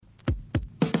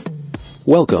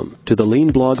Welcome to the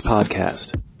Lean Blog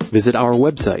Podcast. Visit our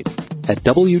website at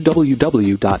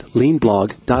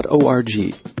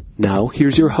www.leanblog.org. Now,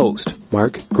 here's your host,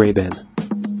 Mark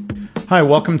Graban. Hi,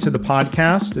 welcome to the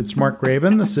podcast. It's Mark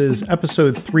Graban. This is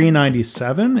episode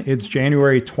 397. It's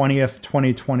January 20th,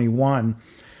 2021.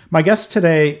 My guest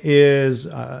today is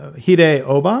Hide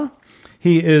Oba.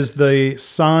 He is the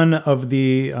son of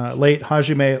the late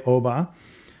Hajime Oba,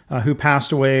 who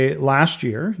passed away last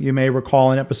year. You may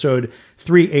recall in episode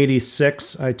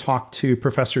 386, I talked to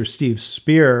Professor Steve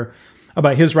Spear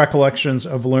about his recollections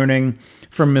of learning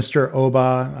from Mr.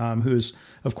 Oba, who's,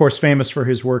 of course, famous for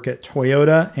his work at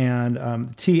Toyota and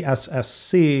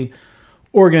TSSC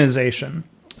organization.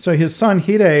 So his son,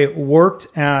 Hide, worked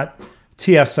at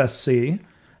TSSC,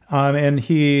 and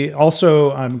he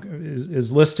also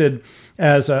is listed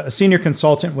as a senior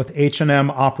consultant with H&M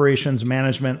Operations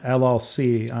Management,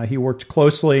 LLC. He worked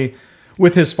closely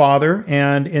with his father,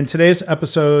 and in today's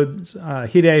episode,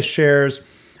 Hide shares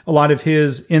a lot of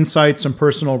his insights and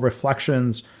personal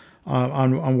reflections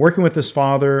on working with his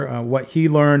father, what he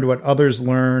learned, what others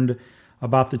learned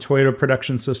about the Toyota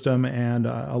production system, and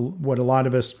what a lot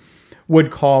of us would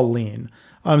call lean.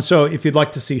 So if you'd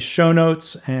like to see show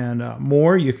notes and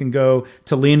more, you can go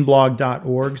to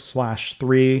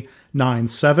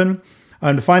leanblog.org/397.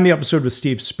 To find the episode with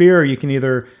Steve Spear, you can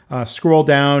either scroll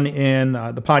down in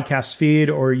the podcast feed,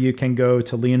 or you can go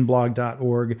to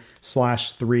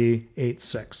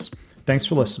leanblog.org/386. Thanks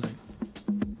for listening.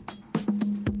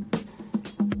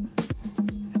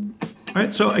 All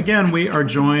right. So again, we are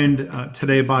joined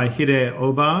today by Hide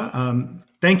Oba.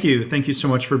 Thank you. Thank you so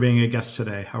much for being a guest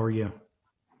today. How are you?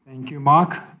 Thank you,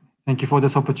 Mark. Thank you for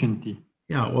this opportunity.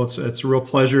 Yeah, well, it's a real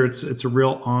pleasure. It's a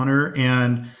real honor.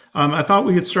 And I thought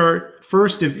we could start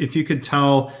first, if you could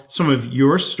tell some of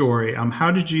your story.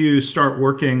 How did you start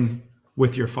working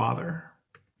with your father?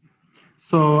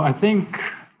 So I think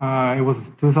it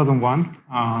was 2001.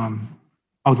 I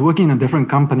was working in a different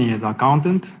company as an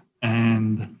accountant,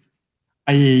 and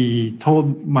I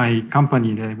told my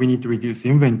company that we need to reduce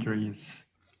inventories.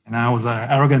 And I was an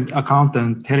arrogant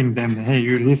accountant telling them, hey,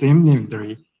 you reduce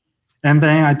inventory. And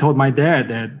then I told my dad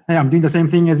that, hey, I'm doing the same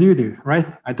thing as you do, right?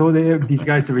 I told these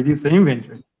guys to reduce the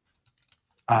inventory.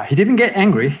 He didn't get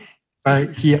angry,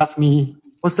 but he asked me,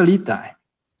 what's the lead time?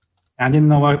 I didn't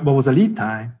know what was the lead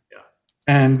time. Yeah.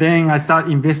 And then I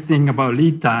started investing about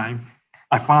lead time.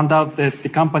 I found out that the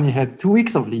company had 2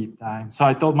 weeks of lead time. So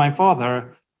I told my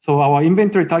father, so our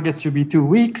inventory target should be 2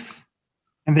 weeks.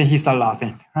 And then he started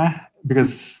laughing, right?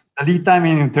 Because the lead time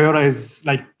in Toyota is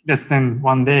like less than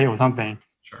 1 day or something.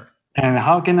 And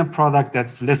how can a product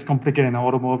that's less complicated than an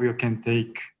automobile can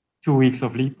take 2 weeks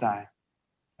of lead time?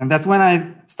 And that's when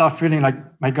I start feeling like,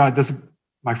 my God,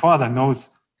 my father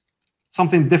knows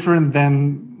something different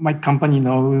than my company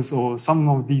knows, or some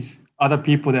of these other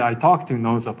people that I talk to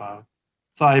knows about.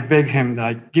 So I beg him,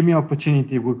 like, give me an opportunity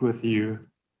to work with you.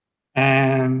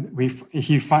 And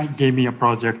he gave me a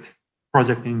project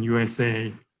in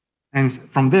USA. And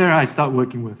from there, I start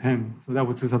working with him. So that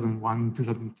was 2001,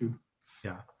 2002.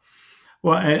 Yeah.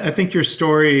 Well, I think your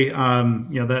story,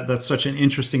 that's such an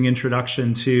interesting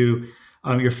introduction to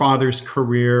your father's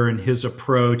career and his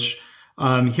approach.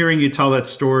 Hearing you tell that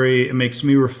story, it makes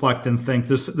me reflect and think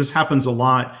this happens a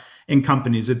lot in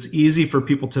companies. It's easy for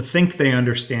people to think they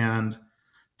understand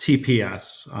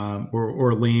TPS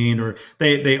or lean, or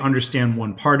they understand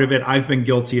one part of it. I've been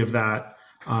guilty of that,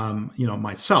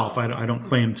 myself. I don't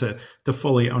claim to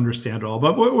fully understand it all.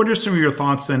 But what are some of your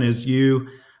thoughts then as you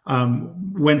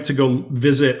went to go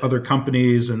visit other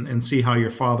companies and see how your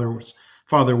father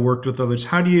worked with others?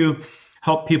 How do you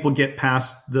help people get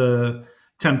past the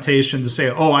temptation to say,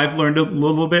 oh, I've learned a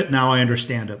little bit, now I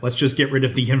understand it. Let's just get rid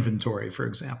of the inventory, for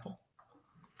example.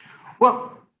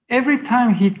 Well, every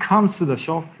time he comes to the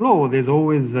shop floor, there's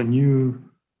always a new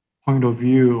point of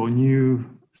view or new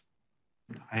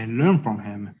I learn from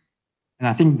him. And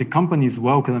I think the companies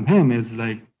welcome him is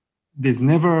like, there's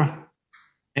never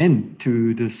end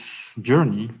to this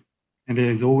journey, and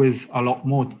there's always a lot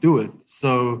more to do it.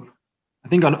 So I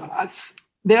think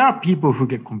there are people who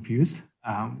get confused,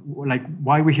 like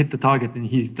why we hit the target and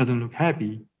he doesn't look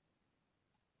happy.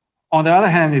 On the other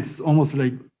hand, it's almost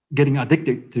like getting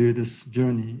addicted to this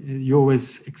journey. You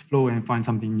always explore and find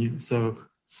something new. So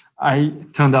I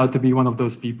turned out to be one of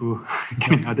those people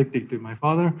getting addicted to my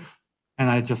father,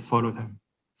 and I just followed him.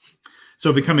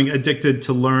 So becoming addicted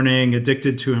to learning,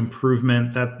 addicted to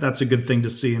improvement, that's a good thing to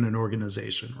see in an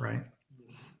organization, right?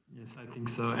 Yes, I think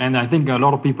so. And I think a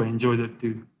lot of people enjoyed it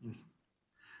too. Yes.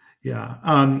 Yeah.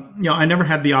 I never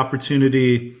had the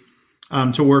opportunity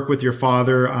to work with your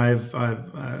father. I've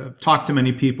talked to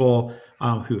many people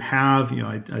who have.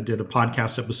 I did a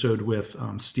podcast episode with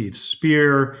Steve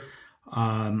Spear.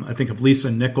 I think of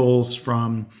Lisa Nichols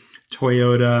from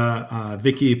Toyota,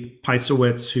 Vicky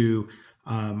Peisowitz, who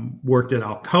worked at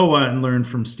Alcoa and learned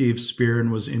from Steve Spear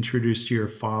and was introduced to your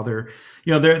father.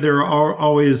 There are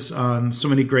always so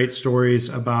many great stories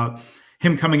about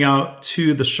him coming out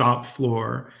to the shop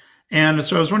floor. And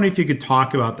so I was wondering if you could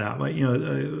talk about that, like,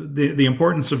 the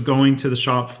importance of going to the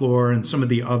shop floor and some of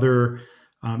the other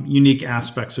unique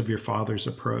aspects of your father's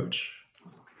approach.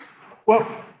 Well,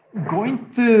 going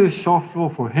to shop floor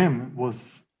for him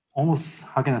was almost,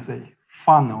 how can I say,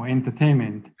 fun or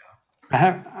entertainment.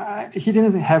 He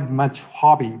didn't have much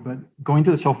hobby, but going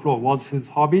to the shop floor was his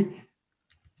hobby.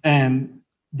 And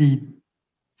the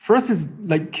first is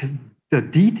like the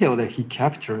detail that he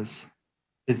captures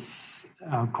is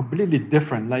completely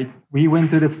different. Like, we went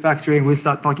to this factory and we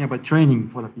started talking about training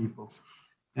for the people.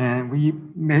 And we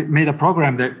made a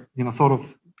program that, sort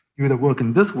of do the work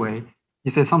in this way. He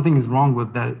said something is wrong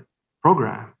with that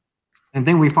program. And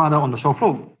then we found out on the shop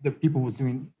floor that people was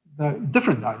doing the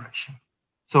different direction.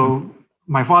 So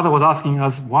my father was asking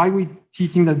us, why are we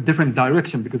teaching the different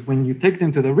direction? Because when you take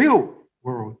them to the real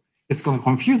world, it's going to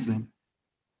confuse them.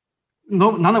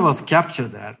 None of us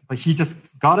captured that, but he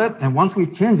just got it. And once we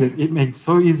changed it, it made it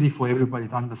so easy for everybody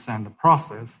to understand the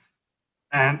process.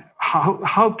 And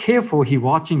how careful he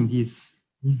watching these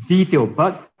detail,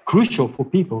 but crucial for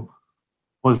people,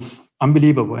 was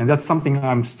unbelievable. And that's something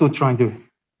I'm still trying to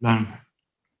learn.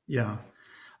 Yeah.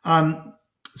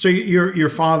 So your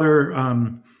father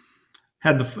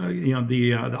had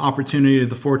the opportunity,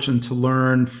 the fortune to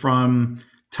learn from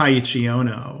Taiichi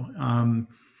Ohno.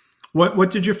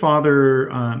 What did your father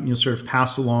sort of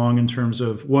pass along in terms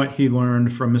of what he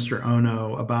learned from Mr.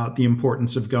 Ohno about the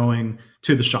importance of going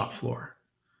to the shop floor?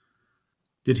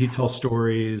 Did he tell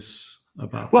stories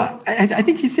about that? I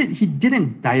think he said he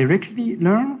didn't directly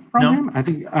learn from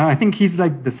him. I think he's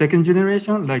like the second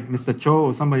generation, like Mr. Cho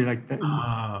or somebody like that.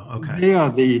 Oh, okay. They are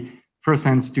the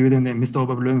first-hand student, and Mr.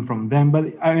 Oba learned from them.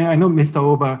 But I know Mr.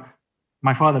 Oba,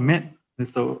 my father met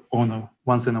Mr. Ohno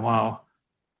once in a while.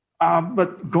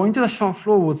 But going to the shop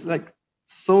floor was like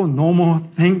so normal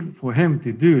thing for him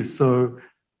to do. So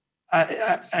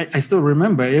I still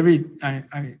remember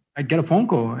I get a phone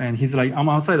call and he's like, I'm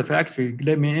outside the factory,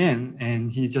 let me in.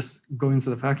 And he just go into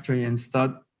the factory and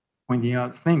start pointing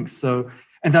out things. So,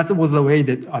 and that was the way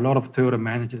that a lot of Toyota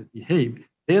managers behave.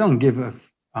 They don't give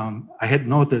I had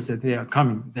noticed that they are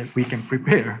coming, that we can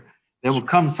prepare. They will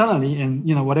come suddenly and,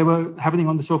 whatever happening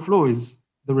on the shop floor is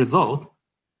the result.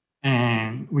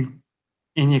 And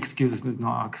any excuses is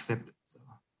not accepted. So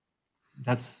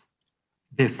that's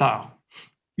their style.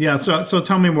 Yeah. So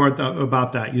tell me more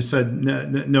about that. You said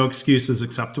no excuse is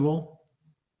acceptable.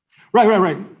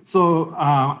 Right. So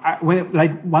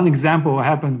one example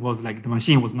happened was like the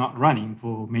machine was not running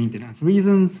for maintenance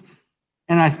reasons.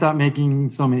 And I start making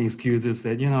so many excuses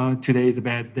that, today is a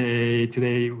bad day.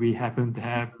 Today we happen to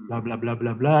have blah, blah, blah,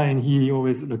 blah, blah. And he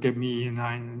always look at me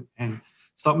and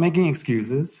stop making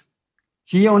excuses.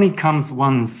 He only comes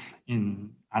once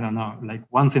in,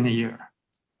 once in a year.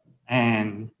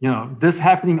 And, this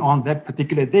happening on that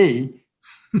particular day,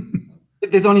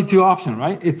 there's only two options,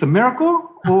 right? It's a miracle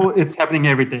or it's happening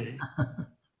every day.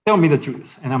 Tell me the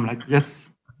truth. And I'm like, yes,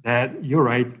 Dad, you're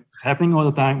right. It's happening all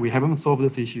the time. We haven't solved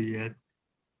this issue yet.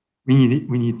 We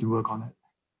need to work on it.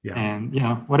 Yeah. And,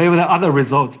 whatever the other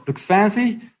results looks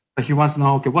fancy, but he wants to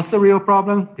know, okay, what's the real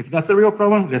problem? If that's the real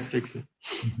problem, let's fix it.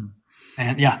 Mm-hmm.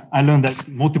 And yeah, I learned that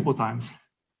multiple times.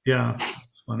 Yeah,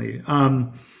 it's funny.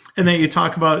 And then you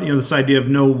talk about this idea of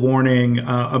no warning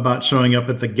about showing up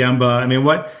at the Gemba. I mean,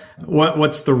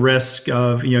 what's the risk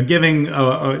of giving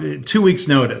a 2 weeks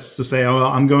notice to say, oh,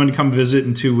 I'm going to come visit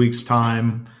in 2 weeks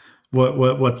time?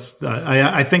 What's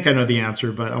I think I know the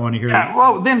answer, but I want to hear. Yeah,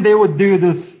 well, then they would do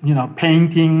this,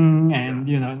 painting, and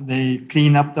they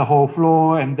clean up the whole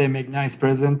floor, and they make nice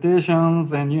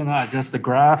presentations, and adjust the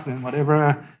graphs and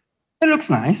whatever. It looks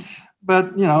nice,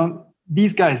 but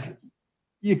these guys,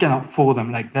 you cannot fool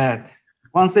them like that.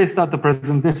 Once they start the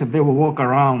presentation, they will walk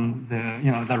around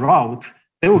the route.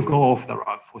 They will go off the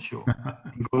route for sure,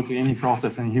 and go to any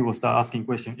process, and he will start asking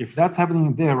questions. If that's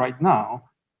happening there right now,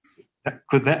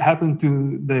 could that happen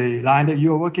to the line that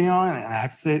you're working on? And I have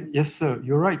to say, yes, sir,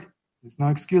 you're right. There's no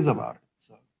excuse about it.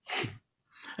 So,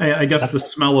 I guess the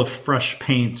smell of fresh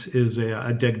paint is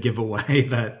a dead giveaway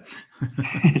that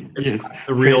it's yes.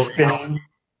 the real paint.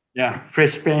 Yeah,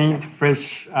 fresh paint,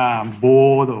 fresh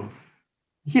board.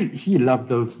 He loved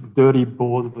those dirty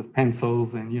boards with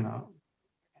pencils and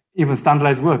even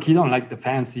standardized work. He don't like the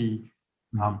fancy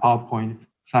PowerPoint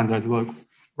standardized work.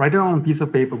 Write it on a piece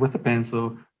of paper with a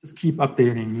pencil, just keep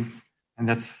updating, and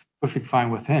that's perfectly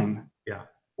fine with him. Yeah.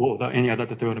 Or any other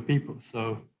Toyota people.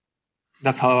 So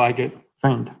that's how I get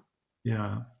trained.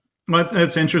 Yeah. Well,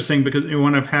 that's interesting because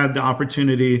when I've had the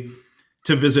opportunity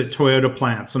to visit Toyota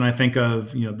plants, and I think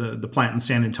of the plant in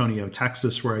San Antonio,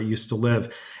 Texas, where I used to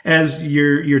live, as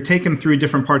you're taken through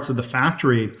different parts of the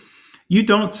factory, you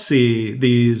don't see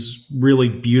these really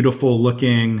beautiful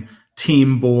looking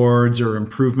team boards or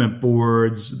improvement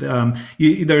boards.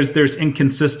 There's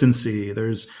inconsistency.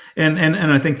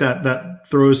 And I think that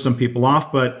throws some people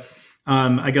off. But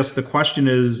I guess the question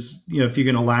is, if you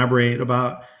can elaborate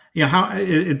about how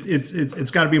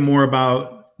it's got to be more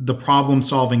about the problem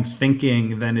solving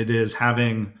thinking than it is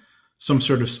having some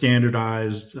sort of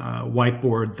standardized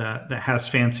whiteboard that has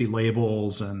fancy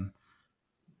labels and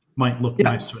might look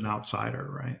nice to an outsider,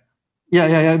 right?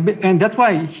 Yeah. And that's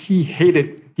why he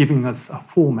hated giving us a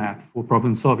format for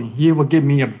problem solving. He would give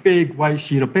me a big white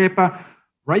sheet of paper,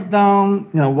 write down,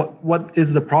 what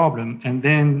is the problem, and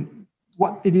then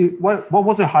what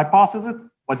was the hypothesis?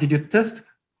 What did you test?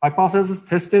 Hypothesis,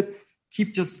 test it.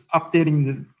 Keep just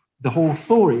updating the whole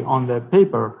story on the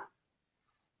paper.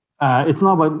 It's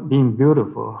not about being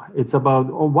beautiful. It's about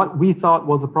what we thought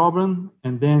was a problem,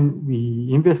 and then we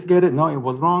investigated. No, it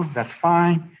was wrong. That's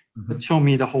fine. But show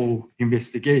me the whole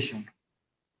investigation.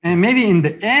 And maybe in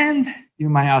the end, you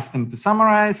might ask them to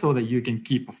summarize so that you can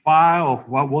keep a file of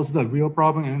what was the real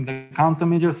problem and the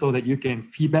countermeasure so that you can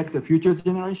feedback the future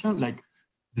generation, like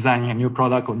designing a new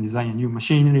product or designing a new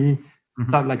machinery,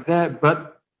 stuff like that.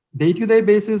 But day-to-day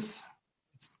basis,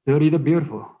 it's dirty to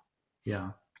beautiful.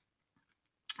 Yeah.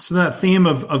 So that theme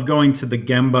of going to the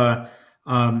Gemba,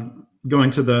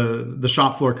 going to the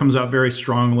shop floor comes out very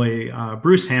strongly.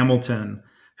 Bruce Hamilton,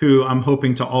 who I'm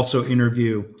hoping to also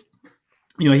interview,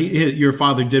 your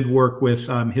father did work with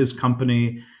his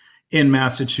company in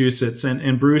Massachusetts,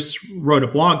 and Bruce wrote a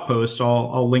blog post.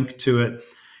 I'll link to it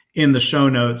in the show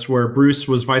notes, where Bruce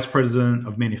was vice president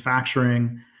of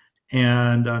manufacturing.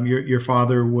 And your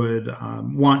father would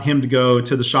want him to go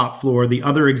to the shop floor. The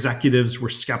other executives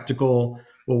were skeptical.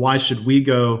 Well, why should we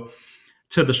go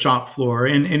to the shop floor?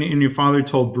 And your father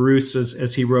told Bruce,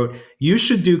 as he wrote, you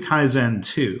should do Kaizen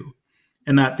too,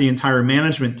 and that the entire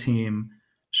management team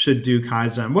should do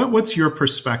Kaizen. What's your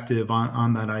perspective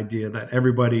on that idea that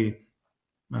everybody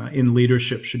in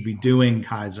leadership should be doing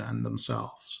Kaizen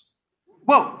themselves?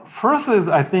 Well, first is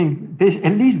I think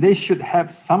at least they should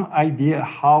have some idea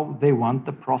how they want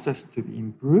the process to be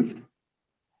improved.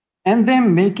 And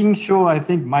then making sure, I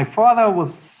think my father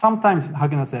was sometimes, how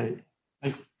can I say,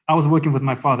 like I was working with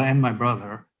my father and my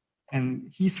brother, and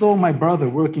he saw my brother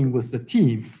working with the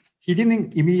team. He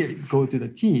didn't immediately go to the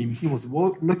team. He was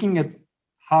looking at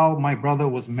how my brother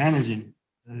was managing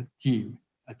the team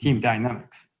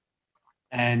dynamics.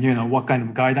 And, what kind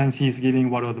of guidance he's giving,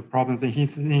 what are the problems that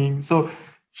he's seeing. So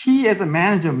he, as a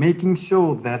manager, making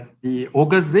sure that the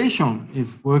organization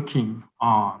is working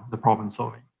on the problem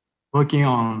solving, working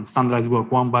on standardized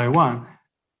work one by one.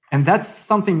 And that's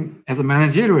something as a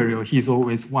managerial, he's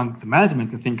always want the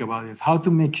management to think about is how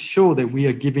to make sure that we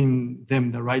are giving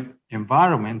them the right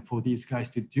environment for these guys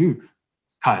to do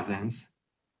Kaizens.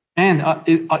 And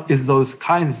is those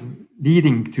Kaizens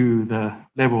leading to the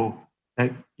level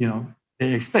that,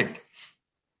 they expect?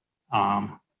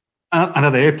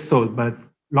 Another episode, but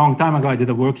long time ago, I did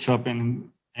a workshop and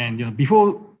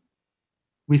before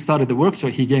we started the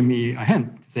workshop, he gave me a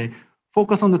hint to say,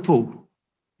 focus on the tool.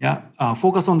 Yeah,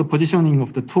 focus on the positioning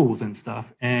of the tools and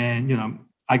stuff. And,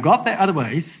 I got that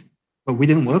advice, but we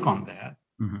didn't work on that.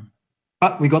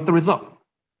 But we got the result.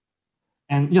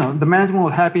 And, the management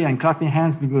was happy and clapping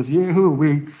hands because,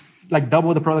 we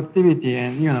double the productivity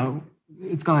and,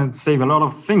 it's going to save a lot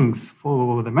of things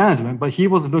for the management. But he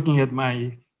was looking at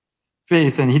my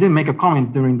face and he didn't make a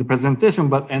comment during the presentation.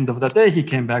 But end of the day, he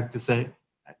came back to say,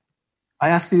 I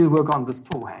asked you to work on this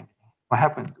tool hanging. What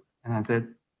happened? And I said,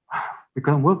 we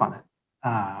couldn't work on it.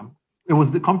 It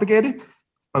was complicated,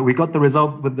 but we got the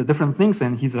result with the different things.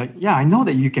 And he's like, yeah, I know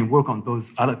that you can work on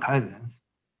those other Kaizens,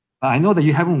 but I know that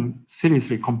you haven't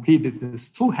seriously completed this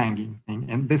tool hanging thing.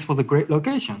 And this was a great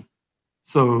location.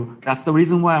 So that's the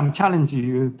reason why I'm challenging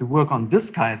you to work on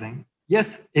this Kaizen.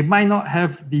 Yes, it might not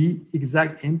have the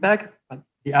exact impact, but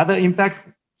the other impact,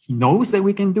 he knows that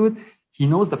we can do it. He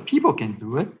knows that people can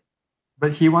do it,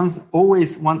 but he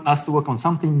always wants us to work on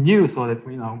something new so that,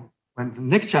 when the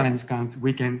next challenge comes,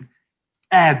 we can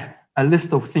add a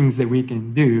list of things that we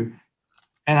can do.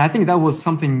 And I think that was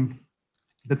something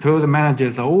the Toyota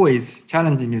managers are always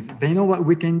challenging is they know what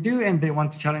we can do and they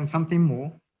want to challenge something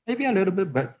more, maybe a little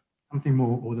bit, but something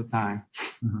more all the time.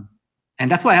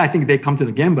 And that's why I think they come to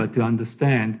the Gemba to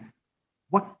understand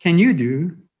what can you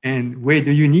do and where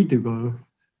do you need to go?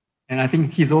 And I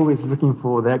think he's always looking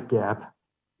for that gap.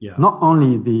 Yeah. Not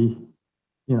only the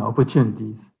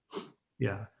opportunities.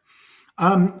 Yeah.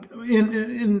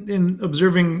 In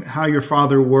observing how your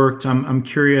father worked, I'm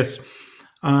curious.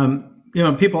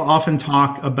 People often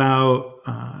talk about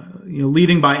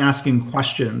leading by asking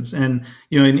questions, and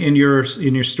in your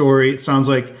story, it sounds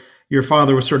like your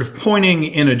father was sort of pointing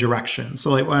in a direction.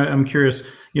 So, like, I'm curious,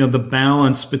 the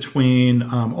balance between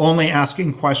only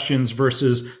asking questions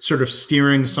versus sort of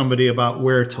steering somebody about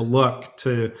where to look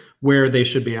to where they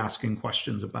should be asking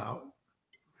questions about.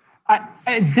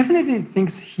 I definitely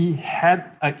think he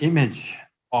had an image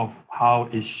of how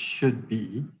it should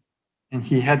be, and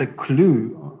he had a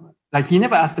clue. Like, he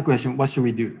never asked the question, "What should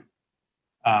we do?"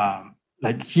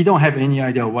 Like, he don't have any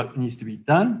idea what needs to be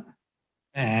done,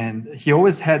 and he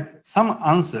always had some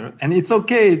answer. And it's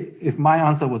okay if my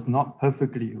answer was not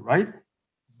perfectly right,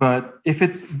 but if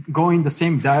it's going the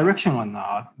same direction or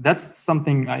not, that's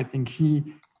something I think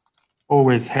he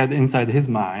always had inside his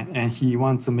mind, and he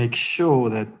wants to make sure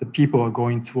that the people are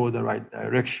going toward the right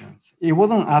directions. He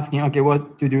wasn't asking, okay,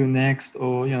 what to do next,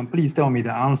 or please tell me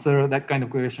the answer. That kind of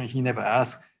question he never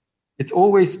asked. It's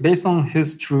always based on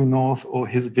his true north or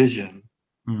his vision.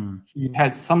 He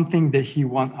had something that he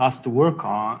wants us to work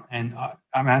on, and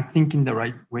am I thinking the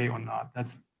right way or not?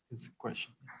 That's his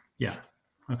question. Yeah.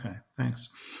 Okay. Thanks.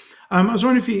 I was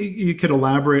wondering if you could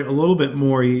elaborate a little bit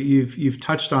more. You've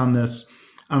touched on this.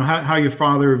 How your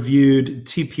father viewed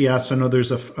TPS. I know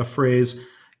there's a phrase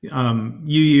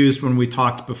you used when we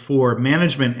talked before,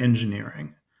 management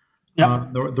engineering. Yeah.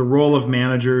 The role of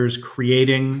managers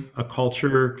creating a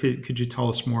culture. Could you tell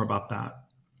us more about that?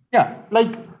 Yeah,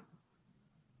 like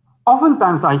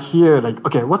oftentimes I hear like,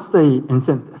 okay, what's the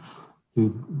incentives to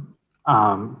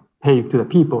pay to the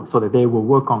people so that they will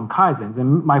work on Kaizens?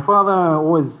 And my father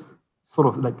always sort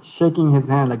of like shaking his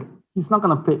hand, like he's not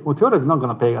going to pay, Toyota is not going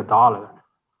to pay $1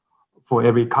 for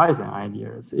every Kaizen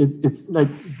ideas. It's like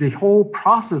the whole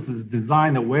process is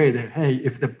designed a way that, hey,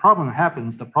 if the problem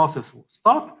happens, the process will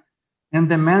stop. And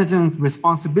the management's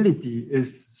responsibility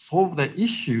is to solve the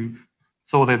issue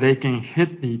so that they can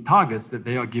hit the targets that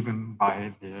they are given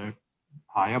by their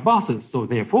higher bosses. So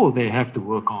therefore, they have to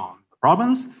work on the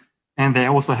problems, and they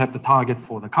also have the target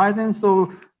for the Kaizen.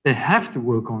 So they have to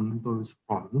work on those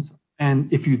problems.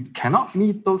 And if you cannot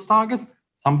meet those targets,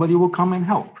 somebody will come and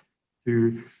help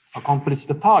to accomplish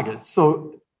the target.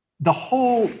 So the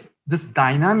whole, this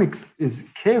dynamics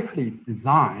is carefully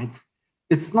designed.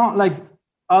 It's not like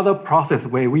other process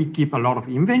where we keep a lot of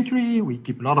inventory, we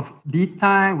keep a lot of lead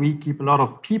time, we keep a lot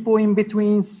of people in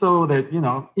between, so that,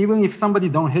 even if somebody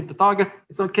don't hit the target,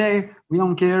 it's okay. We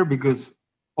don't care because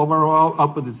overall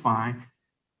output is fine.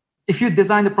 If you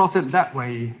design the process that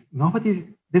way,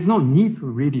 there's no need to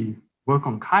really work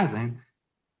on Kaizen.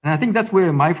 And I think that's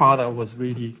where my father was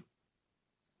really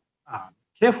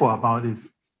careful about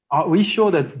is, are we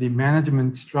sure that the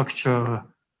management structure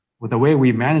or the way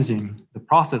we're managing the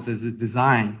processes is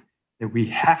designed that we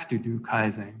have to do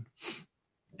Kaizen?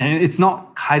 And it's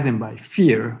not Kaizen by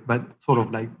fear, but sort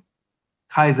of like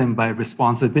Kaizen by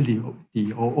responsibility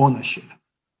or ownership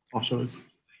of those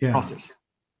process.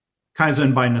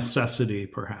 Kaizen by necessity,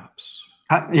 perhaps.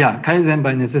 Kaizen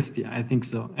by necessity, I think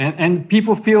so. And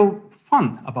people feel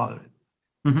fun about it.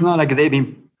 Mm-hmm. It's not like they've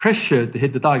been pressured to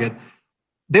hit the target.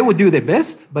 They will do their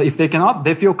best, but if they cannot,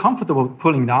 they feel comfortable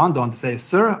pulling down to say,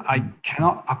 "Sir, I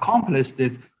cannot accomplish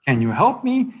this. Can you help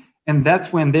me?" And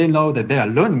that's when they know that they are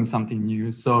learning something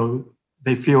new. So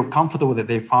they feel comfortable that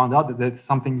they found out that there's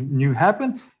something new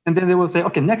happened. And then they will say,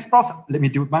 "Okay, next process, let me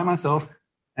do it by myself."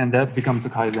 And that becomes a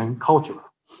Kaizen culture.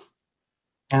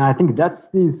 And I think that's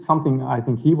something I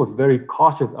think he was very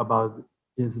cautious about,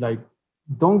 is like,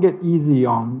 don't get easy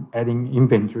on adding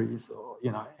inventories or,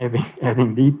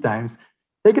 adding lead times.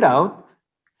 Take it out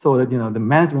so that, the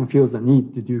management feels the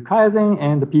need to do Kaizen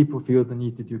and the people feel the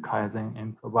need to do Kaizen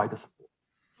and provide the support.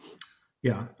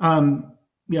 Yeah.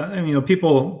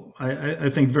 People, I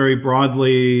think very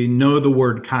broadly know the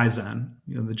word Kaizen,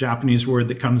 the Japanese word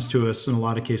that comes to us in a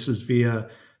lot of cases via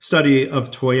study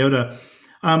of Toyota.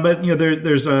 But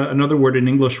there's another word, an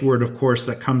English word, of course,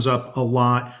 that comes up a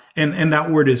lot, and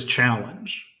that word is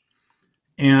challenge.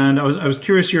 And I was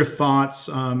curious your thoughts.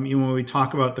 When we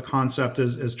talk about the concept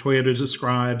as Toyota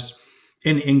describes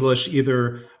in English,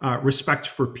 either respect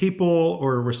for people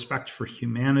or respect for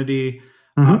humanity.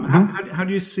 How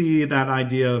do you see that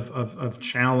idea of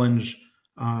challenge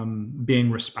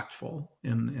being respectful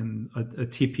in a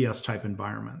TPS type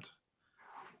environment?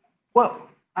 Well,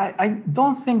 I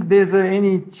don't think there's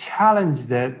any challenge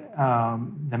that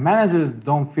the managers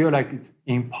don't feel like it's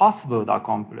impossible to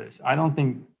accomplish. I don't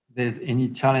think there's any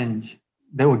challenge,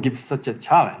 they will give such a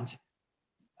challenge.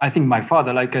 I think my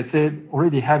father, like I said,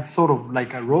 already had sort of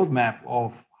like a roadmap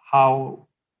of how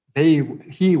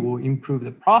he will improve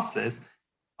the process.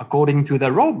 According to the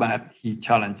roadmap, he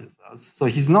challenges us. So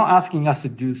he's not asking us to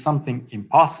do something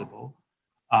impossible.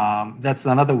 That's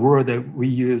another word that we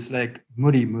use, like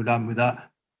muri, mura, muda.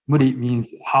 Muri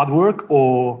means hard work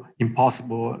or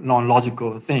impossible,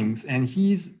 non-logical things. And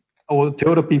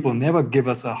Toyota people never give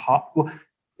us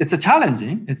it's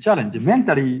challenging,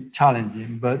 mentally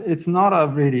challenging, but it's not a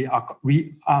really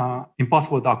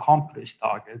impossible to accomplish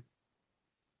target.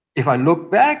 If I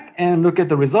look back and look at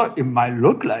the result, it might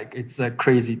look like it's a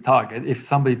crazy target. If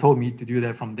somebody told me to do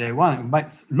that from day one, it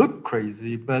might look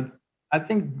crazy, but I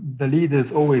think the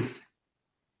leaders always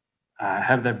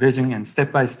have that vision, and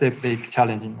step by step, they're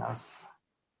challenging us.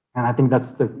 And I think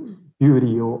that's the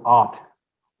beauty or art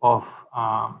of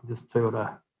this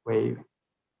Toyota way.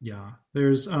 Yeah,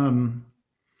 there's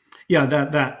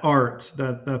that art,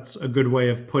 that's a good way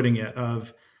of putting it,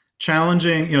 of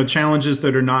challenging, challenges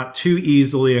that are not too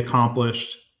easily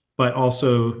accomplished, but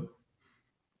also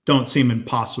don't seem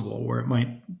impossible, where it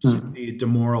might be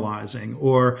demoralizing,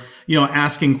 or,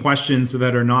 asking questions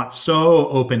that are not so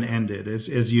open-ended,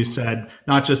 as you said,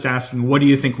 not just asking, what do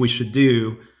you think we should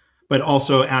do, but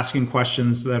also asking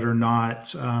questions that are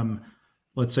not,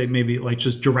 let's say, maybe like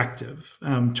just directive.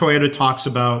 Toyota talks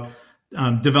about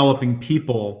developing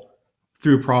people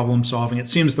through problem solving. It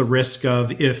seems the risk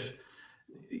of, if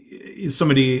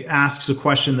somebody asks a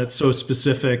question that's so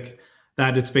specific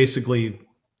that it's basically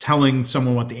telling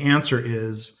someone what the answer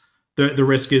is, the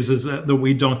risk is that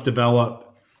we don't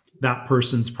develop that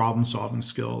person's problem solving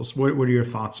skills. What are your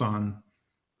thoughts on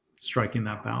striking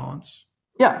that balance?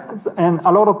 Yeah, and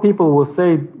a lot of people will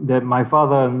say that my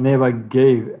father never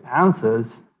gave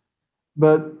answers,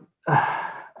 but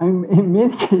in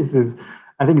many cases,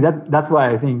 I think that's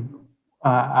why I think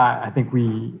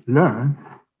we learn,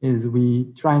 is we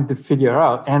trying to figure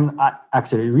out. And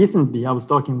actually, recently I was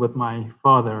talking with my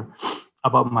father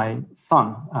about my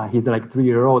son. He's like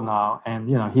 3-year-old now, and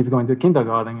he's going to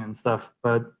kindergarten and stuff.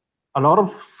 But a lot of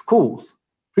schools,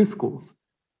 preschools,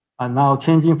 are now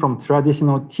changing from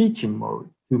traditional teaching mode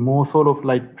to more sort of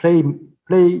like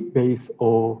play-based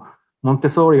or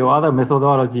Montessori or other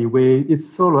methodology, where it's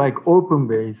sort of like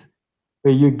open-based,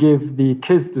 where you give the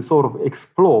kids to sort of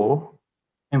explore,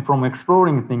 and from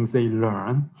exploring things they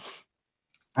learn.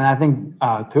 And I think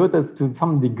Toyota, to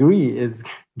some degree, is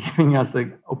giving us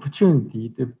an opportunity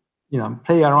to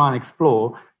play around,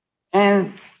 explore,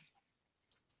 and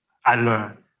I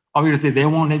learn. Obviously, they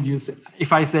won't let you say,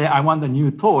 if I say I want a new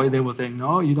toy, they will say,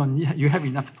 no, you don't need, you have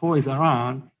enough toys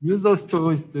around. Use those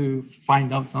toys to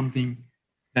find out something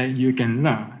that you can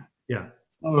learn. Yeah.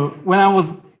 So when I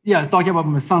was talking about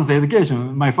my son's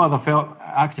education, my father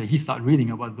he started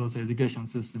reading about those education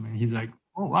systems, and he's like,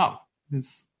 oh, wow,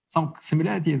 there's some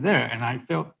similarity there. And I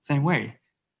felt the same way.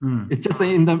 It's just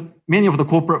in many of the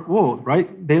corporate world,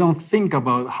 right? They don't think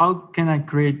about how can I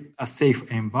create a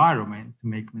safe environment to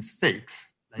make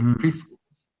mistakes, like preschool.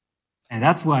 And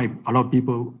that's why a lot of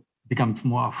people become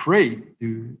more afraid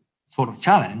to sort of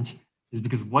challenge, is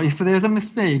because what if there's a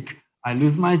mistake? I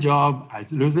lose my job, I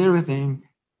lose everything,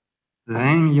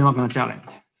 then you're not going to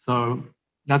challenge. So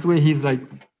that's where he's like,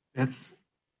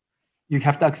 you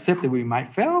have to accept that we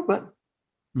might fail, but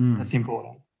that's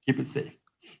important. Keep it safe.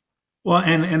 Well,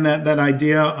 and that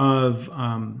idea of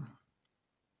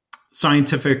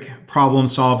scientific problem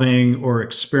solving or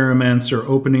experiments or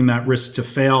opening that risk to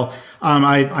fail.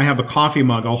 I have a coffee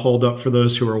mug I'll hold up for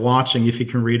those who are watching, if you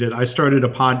can read it. I started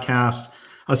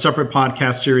a separate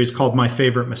podcast series called My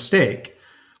Favorite Mistake,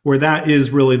 where that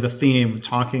is really the theme,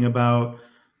 talking about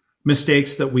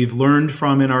mistakes that we've learned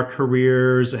from in our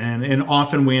careers. And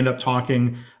often we end up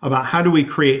talking about how do we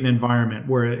create an environment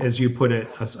where, as you put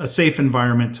it, a safe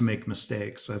environment to make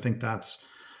mistakes. I think that's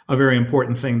a very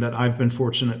important thing that I've been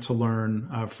fortunate to learn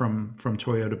from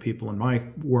Toyota people in my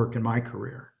work and my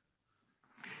career.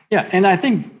 Yeah, and I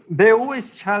think they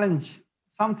always challenge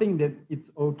something that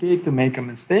it's okay to make a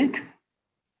mistake,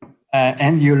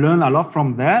 and you learn a lot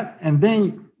from that. And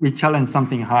then we challenge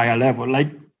something higher level.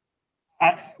 Like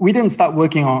I didn't start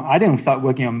working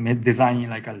on designing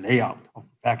like a layout of a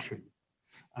factory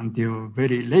until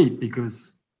very late,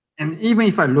 and even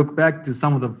if I look back to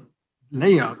some of the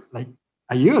layout, like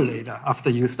a year later, after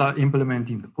you start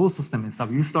implementing the post system and stuff,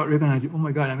 you start recognizing, oh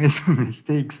my God, I made some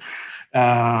mistakes.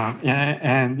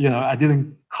 And I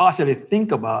didn't cautiously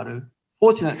think about it.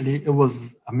 Fortunately, it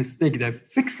was a mistake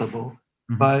that's fixable.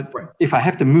 But if I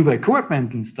have to move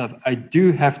equipment and stuff, I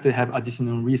do have to have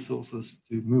additional resources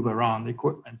to move around the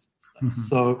equipment and stuff.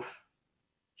 So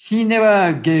he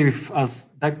never gave us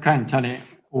that kind of challenge,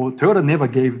 or Toyota never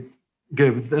gave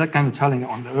that kind of challenge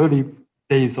on the early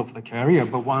days of the career.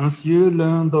 But once you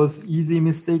learn those easy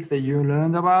mistakes that you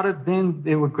learned about it, then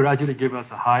they will gradually give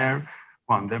us a higher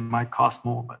one that might cost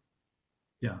more. But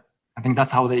yeah, I think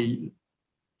that's how they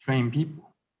train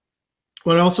people.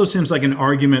 Well, it also seems like an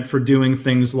argument for doing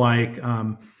things like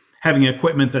having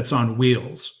equipment that's on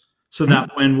wheels, so that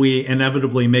when we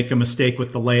inevitably make a mistake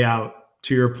with the layout,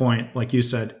 to your point, like you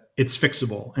said, it's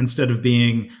fixable instead of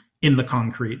being in the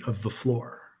concrete of the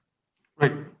floor.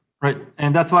 Right.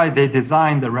 And that's why they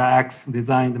design the racks,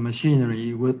 design the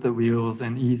machinery with the wheels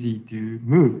and easy to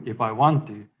move if I want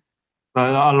to. But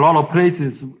a lot of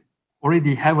places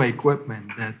already have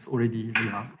equipment that's already,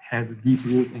 have deep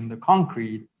root in the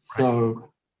concrete.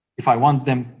 So if I want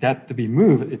that to be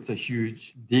moved, it's a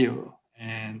huge deal.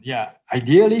 And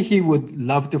ideally we would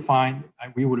love to find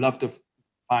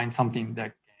something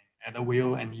that can add a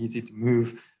wheel and easy to move.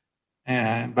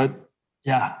 But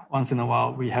once in a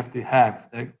while we have to have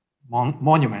the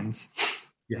monuments.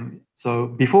 Yeah. So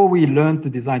before we learn to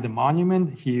design the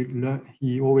monument,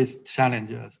 he always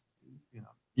challenges us,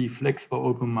 be flexible,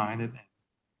 open-minded, and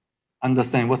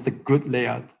understand what's the good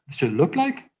layout should look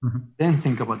like. Then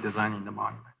think about designing the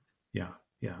monument.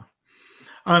 Yeah.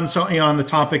 So on the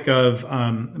topic of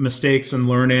mistakes and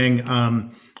learning,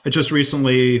 it just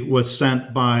recently was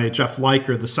sent by Jeff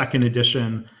Liker, the second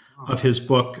edition of his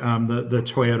book, the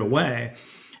Toyota Way.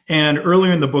 And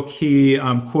earlier in the book, he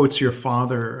quotes your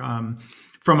father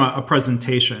from a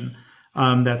presentation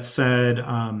that said,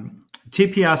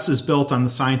 TPS is built on the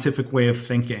scientific way of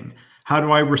thinking. How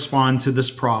do I respond to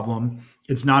this problem?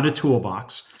 It's not a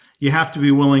toolbox. You have to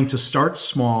be willing to start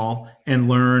small and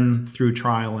learn through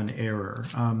trial and error.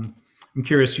 I'm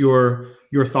curious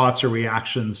your thoughts or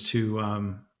reactions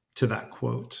to that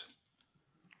quote.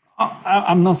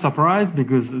 I'm not surprised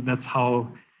because that's how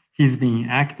he's been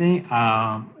acting.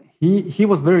 He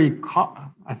was very,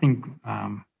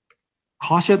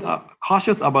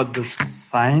 cautious about the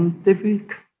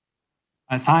scientific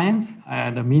science,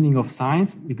 the meaning of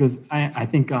science, because I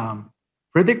think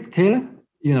Frederick Taylor,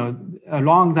 a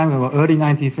long time ago, early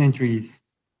 20th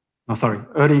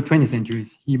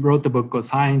centuries, he wrote the book called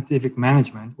Scientific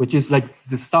Management, which is like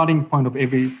the starting point of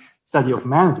every study of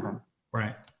management.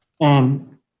 Right.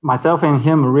 And myself and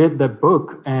him read the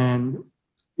book, and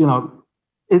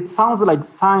it sounds like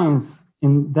science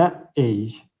in that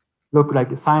age looked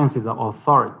like science is an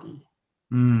authority.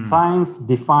 Science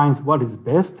defines what is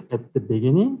best at the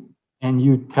beginning, and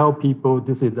you tell people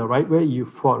this is the right way, you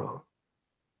follow.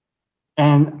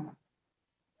 And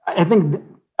I think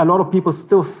a lot of people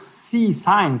still see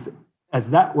science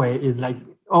as that way, is like,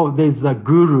 oh, there's a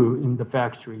guru in the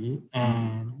factory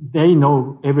and they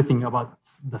know everything about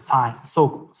the science,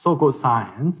 so-called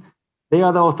science. They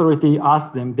are the authority,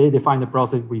 ask them, they define the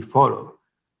process, we follow.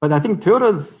 But I think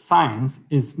Toyota's science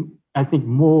is,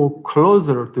 more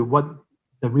closer to what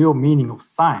the real meaning of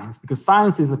science, because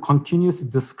science is a continuous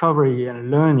discovery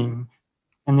and learning.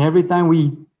 And every time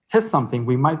we test something,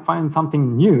 we might find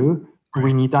something new. Right.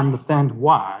 We need to understand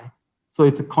why. So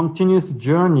it's a continuous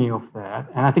journey of that.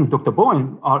 And I think Dr.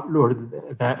 Bowen outlined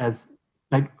that as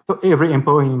like every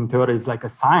employee in Toyota is like a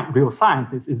real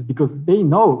scientist, is because they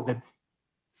know that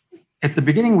at the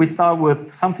beginning we start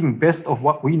with something best of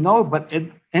what we know, but at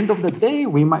the end of the day,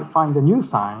 we might find a new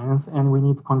science and we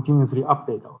need to continuously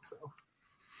update ourselves.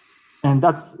 And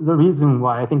that's the reason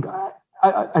why I think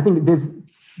there's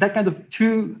that kind of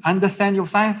two understanding of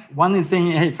science. One is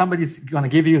saying, hey, somebody's going to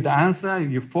give you the answer,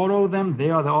 you follow them, they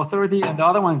are the authority. And the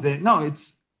other one is saying, no,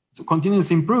 it's a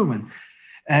continuous improvement.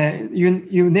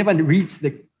 You never reach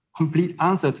the complete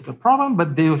answer to the problem,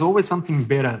 but there's always something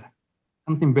better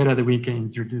that we can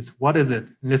introduce. What is it?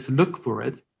 Let's look for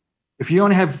it. If you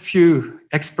only have few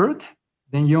experts,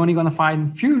 then you're only going to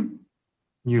find few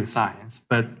new science.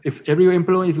 But if every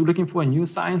employee is looking for a new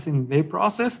science in their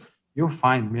process, you'll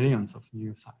find millions of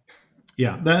new science.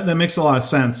 Yeah, that makes a lot of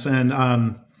sense. And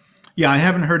I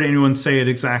haven't heard anyone say it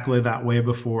exactly that way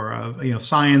before.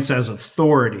 Science as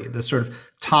authority, the sort of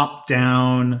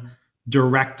top-down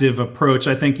directive approach.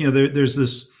 I think there's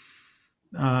this.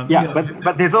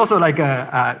 But there's also like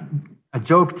a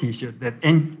joke T-shirt that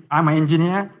I'm an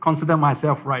engineer, consider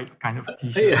myself right kind of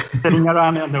T-shirt sitting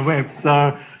around on the web.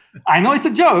 So I know it's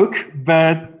a joke,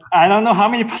 but I don't know how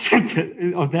many percent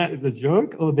of that is a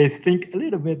joke, or they think a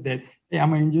little bit that, hey,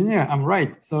 I'm an engineer, I'm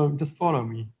right, so just follow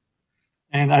me.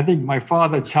 And I think my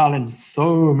father challenged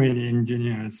so many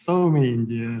engineers,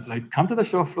 like, come to the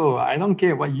shop floor. I don't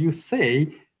care what you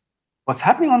say. What's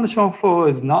happening on the shop floor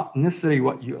is not necessarily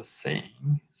what you are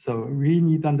saying. So we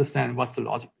need to understand what's the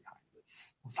logic behind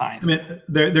this. science. I mean,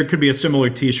 there could be a similar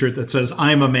T-shirt that says,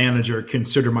 "I'm a manager,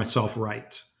 consider myself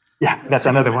right." Yeah, that's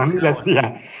another one. That's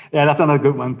another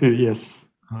good one too. Yes.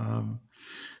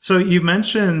 So you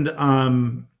mentioned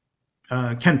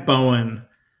Kent Bowen,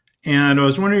 and I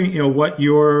was wondering, what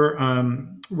your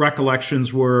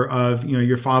recollections were of,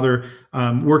 your father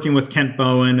working with Kent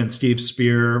Bowen and Steve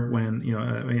Spear when,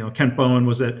 Kent Bowen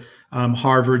was at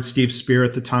Harvard, Steve Spear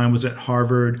at the time was at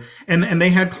Harvard, and they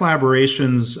had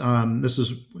collaborations. This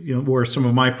is, where some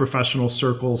of my professional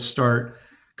circles start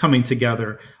coming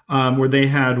together, where they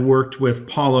had worked with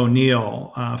Paul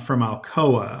O'Neill from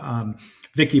Alcoa.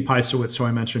 Vicky Peisowitz, who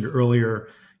I mentioned earlier,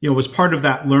 was part of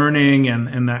that learning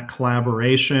and that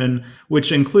collaboration,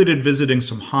 which included visiting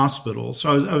some hospitals.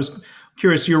 So I was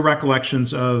curious your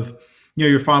recollections of,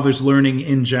 your father's learning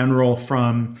in general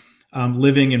from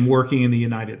living and working in the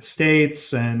United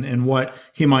States, and what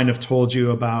he might have told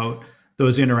you about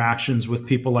those interactions with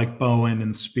people like Bowen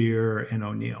and Spear and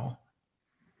O'Neill.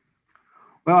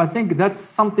 Well, I think that's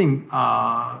something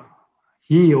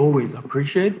he always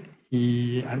appreciated.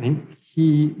 I think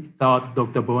he thought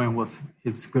Dr. Bowen was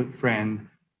his good friend.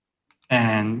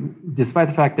 And despite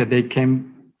the fact that they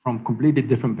came from completely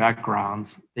different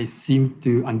backgrounds, they seemed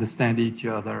to understand each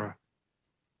other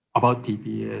about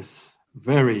TPS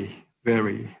very,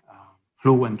 very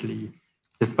fluently,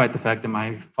 despite the fact that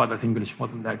my father's English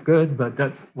wasn't that good, but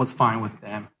that was fine with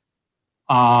them.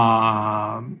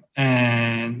 I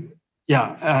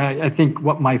think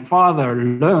what my father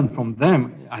learned from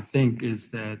them, I think,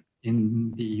 is that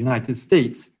in the United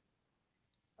States,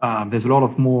 there's a lot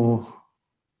of more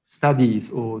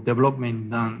studies or development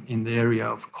done in the area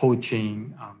of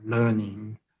coaching,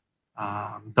 learning,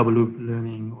 double loop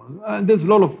learning. There's a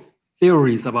lot of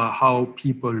theories about how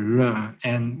people learn.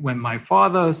 And when my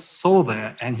father saw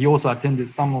that, and he also attended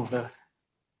some of the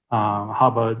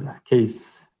Harvard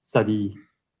case study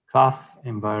class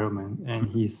environment, and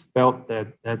he felt that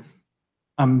that's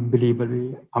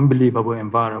unbelievable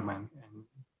environment.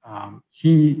 And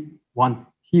he wanted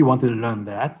to learn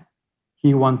that.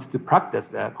 He wanted to practice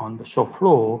that on the shop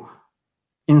floor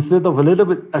instead of a little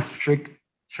bit a strict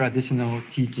traditional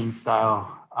teaching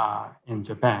style in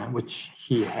Japan, which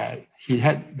he had. He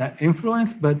had that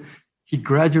influence, but he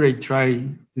gradually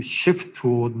tried to shift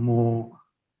toward more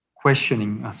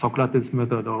questioning, Socrates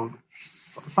method, or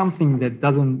something that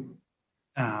doesn't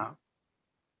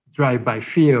drive by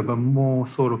fear, but more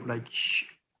sort of like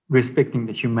respecting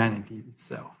the humanity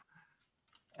itself.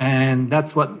 And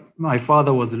that's what my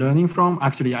father was learning from.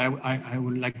 Actually, I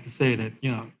would like to say that,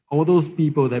 all those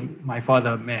people that my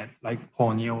father met, like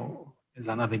Paul O'Neill is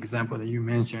another example that you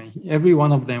mentioned. Every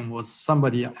one of them was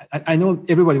somebody, I know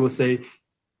everybody will say,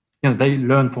 they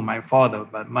learned from my father,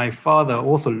 but my father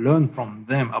also learned from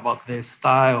them about their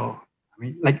style. I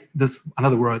mean, like this,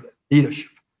 another word,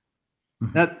 leadership.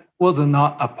 Mm-hmm. That was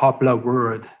not a popular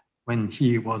word when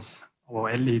he was, or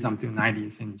at least until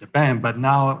 90s in Japan. But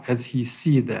now as he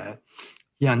sees that,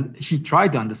 he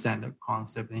tried to understand the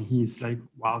concept, and he's like,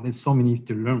 wow, there's so many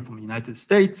to learn from the United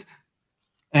States.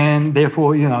 And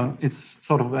therefore, it's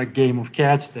sort of a game of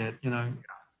catch that,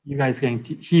 you guys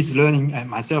he's learning, and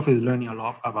myself is learning a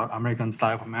lot about American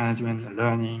style of management,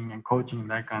 learning and coaching,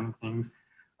 that kind of things.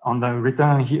 On the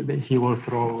return, he will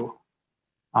throw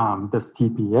this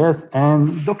TPS.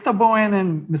 And Dr. Bowen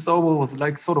and Mr. Obo was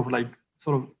sort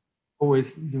of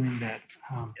always doing that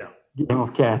game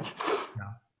of catch.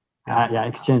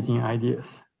 Exchanging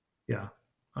ideas. Yeah.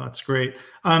 Oh, that's great.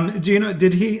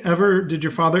 Did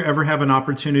your father ever have an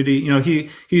opportunity?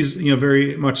 He's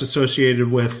very much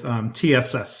associated with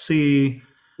TSSC,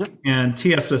 yep. And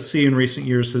TSSC in recent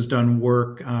years has done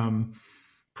work,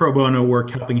 pro bono work,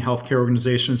 helping healthcare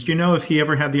organizations. Do you know if he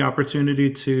ever had the opportunity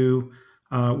to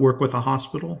work with a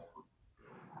hospital?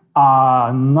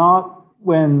 Not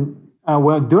when.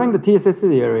 During the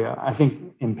TSSC area, I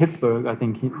think in Pittsburgh,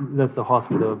 that's the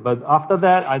hospital. But after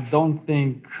that, I don't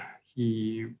think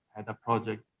he had a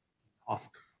project in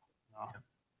hospital. No. Yeah.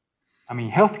 I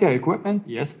mean, healthcare equipment,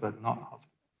 yes, but not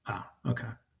hospitals. Okay.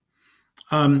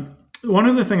 One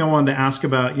other thing I wanted to ask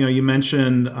about, you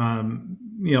mentioned,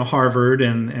 Harvard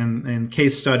and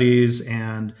case studies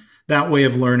and that way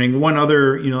of learning. One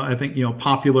other, I think,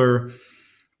 popular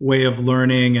way of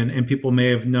learning and people may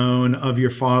have known of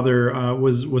your father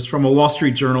was from a Wall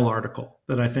Street Journal article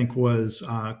that I think was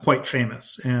quite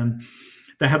famous. And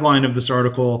the headline of this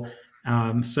article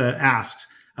asked,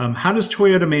 how does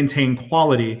Toyota maintain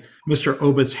quality? Mr.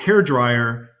 Oba's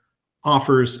hairdryer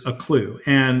offers a clue.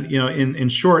 And, in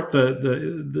short,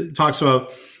 the talks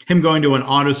about him going to an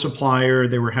auto supplier.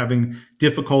 They were having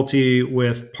difficulty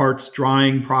with parts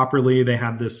drying properly. They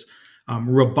had this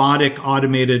robotic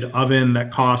automated oven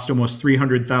that cost almost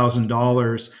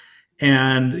 $300,000.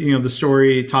 And, the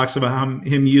story talks about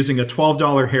him using a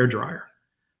 $12 hairdryer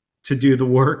to do the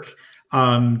work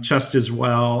just as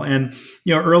well. And,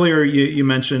 earlier you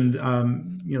mentioned,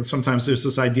 sometimes there's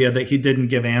this idea that he didn't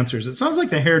give answers. It sounds like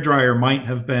the hairdryer might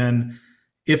have been,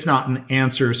 if not an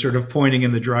answer, sort of pointing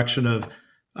in the direction of,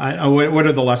 what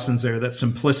are the lessons there? That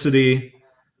simplicity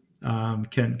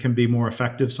can be more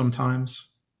effective sometimes.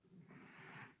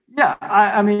 Yeah,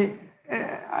 I mean,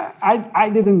 I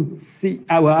didn't see.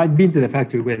 Well, I've been to the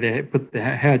factory where they put the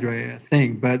hairdryer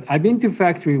thing, but I've been to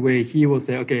factory where he will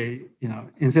say, okay,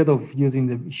 instead of using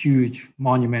the huge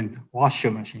monument washer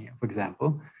machine, for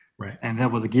example, right, and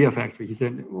that was a gear factory, he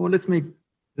said, well, let's make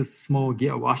this small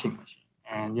gear washing machine.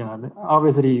 And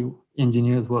obviously,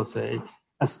 engineers will say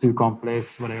that's too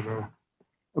complex, whatever.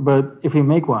 But if we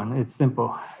make one, it's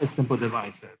simple. It's a simple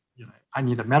device that I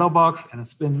need a metal box and a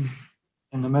spin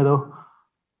in the middle,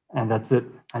 and that's it.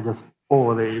 I just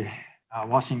pour the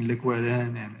washing liquid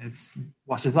in, and it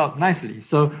washes out nicely.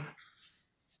 So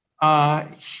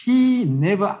he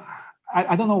never,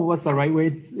 I don't know what's the right way.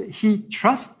 He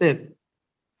trusted,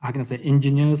 how can I say,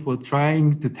 engineers were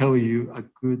trying to tell you a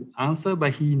good answer,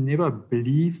 but he never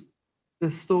believes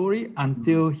the story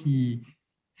until he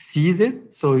sees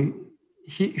it. So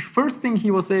first thing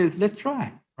he will say is, let's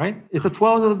try, right? It's a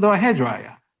 $12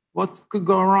 hairdryer. What could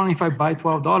go wrong if I buy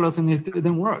 $12 and it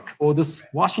didn't work? Or this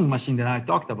washing machine that I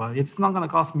talked about, it's not going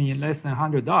to cost me less than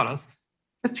 $100.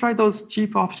 Let's try those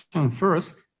cheap options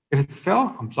first. If it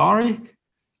fails, I'm sorry.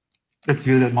 Let's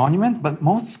use that monument. But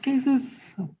most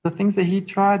cases, the things that he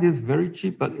tried is very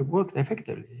cheap, but it worked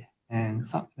effectively. And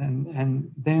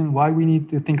then why we need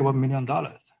to think about $1 million?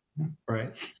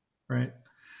 Right.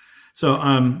 So,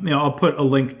 I'll put a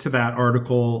link to that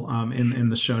article in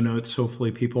the show notes.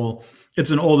 Hopefully it's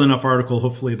an old enough article.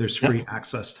 Hopefully there's free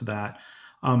access to that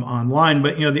online.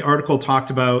 But, the article talked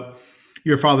about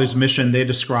your father's mission. They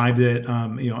described it,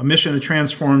 a mission that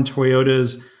transformed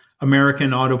Toyota's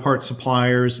American auto parts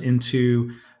suppliers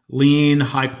into lean,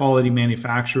 high quality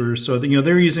manufacturers. So,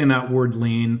 they're using that word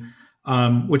lean,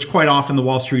 which quite often the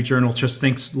Wall Street Journal just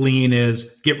thinks lean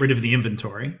is get rid of the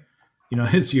inventory.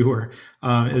 As you were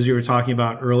talking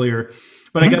about earlier,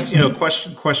 but I guess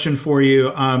question for you: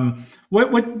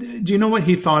 what do you know what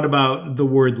he thought about the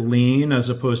word lean as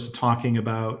opposed to talking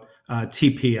about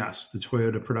TPS, the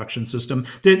Toyota Production System?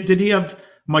 Did he have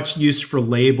much use for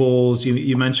labels?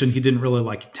 You mentioned he didn't really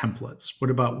like templates. What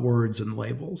about words and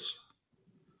labels?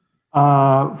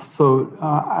 I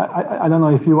don't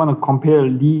know if you want to compare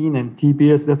lean and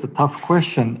TPS. That's a tough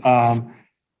question.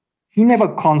 He never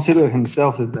considered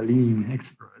himself as a lean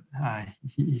expert.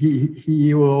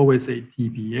 He will always say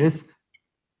TPS.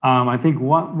 I think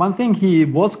one thing he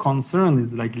was concerned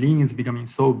is like lean is becoming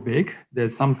so big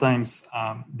that sometimes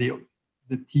the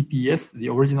TPS, the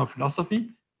original philosophy,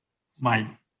 might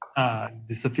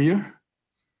disappear,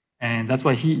 and that's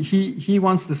why he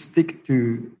wants to stick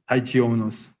to Taiichi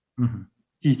Ohno's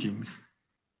teachings,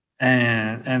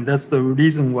 and that's the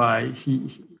reason why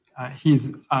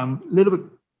he's a little bit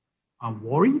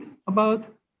worried about,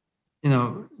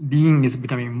 lean is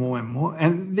becoming more and more.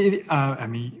 And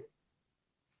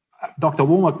Dr.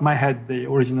 Womack might have the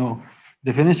original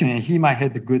definition and he might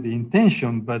have the good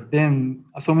intention, but then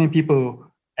so many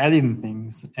people adding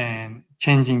things and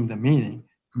changing the meaning.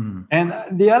 And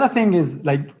the other thing is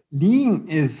like lean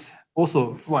is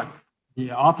also the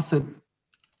opposite.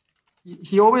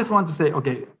 He always wants to say,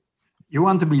 okay, you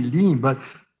want to be lean, but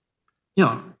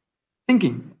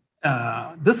thinking,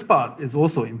 this part is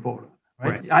also important,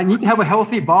 right? I need to have a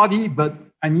healthy body, but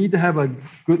I need to have a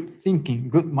good thinking,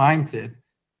 good mindset.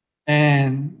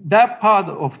 And that part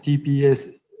of TPS,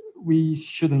 we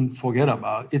shouldn't forget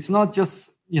about. It's not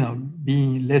just,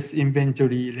 being less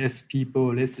inventory, less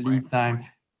people, less lead time,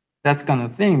 that kind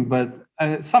of thing. But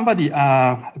there's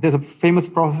a famous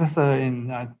professor in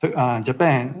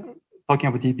Japan talking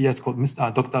about TPS called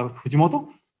Dr. Fujimoto.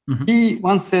 He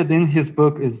once said in his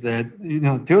book is that,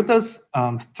 Toyota's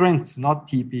strength is not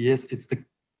TPS, it's the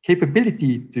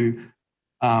capability to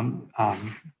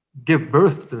give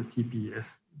birth to the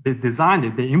TPS. They designed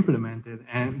it, they implemented it,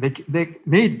 and they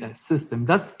made that system.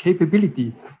 That's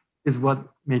capability is what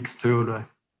makes Toyota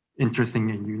interesting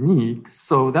and unique.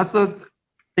 So that's the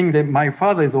thing that my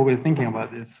father is always thinking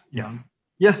about is,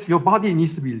 yes, your body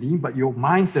needs to be lean, but your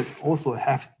mindset also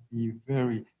has to be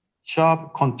very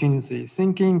sharp, continuously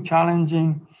thinking,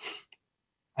 challenging.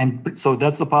 And so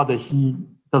that's the part that he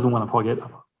doesn't want to forget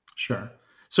about. Sure.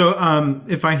 So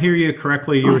if I hear you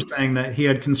correctly, you were saying that he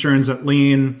had concerns that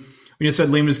lean, when you said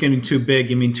lean was getting too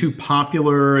big, you mean too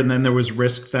popular, and then there was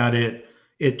risk that it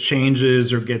it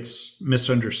changes or gets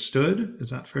misunderstood. Is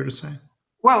that fair to say?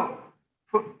 Well,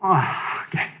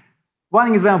 okay.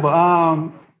 One example,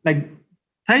 like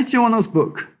Taiichi Ohno's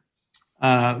book,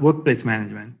 Workplace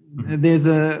Management. There's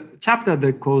a chapter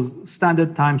that calls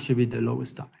 "Standard Time Should Be the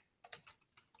Lowest Time."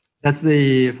 That's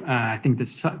I think the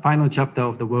final chapter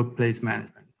of the Workplace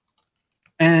Management.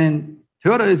 And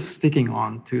Toyota is sticking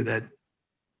on to that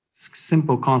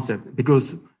simple concept,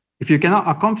 because if you cannot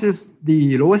accomplish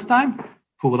the lowest time,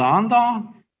 pull the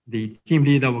undone, the team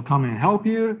leader will come and help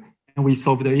you, and we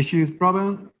solve the issue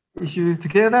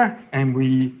together, and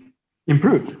we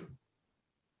improve.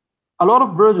 A lot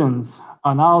of versions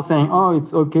are now saying, oh,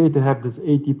 it's okay to have this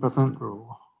 80%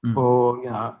 rule, or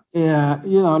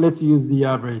let's use the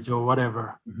average or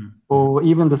whatever, or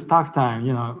even the start time.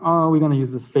 We're going to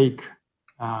use this fake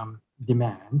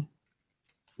demand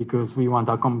because we want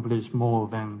to accomplish more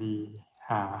than the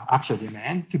actual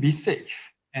demand to be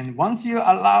safe. And once you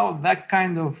allow that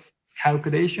kind of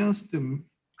calculations to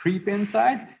creep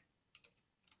inside,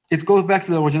 it goes back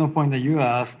to the original point that you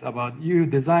asked about you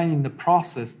designing the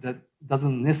process that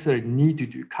doesn't necessarily need to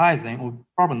do Kaizen or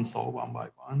problem solve one by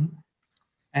one.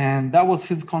 And that was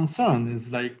his concern,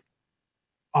 is like,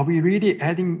 are we really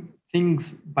adding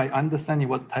things by understanding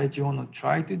what Taiichi Ohno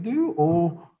tried to do,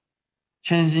 or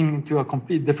changing into a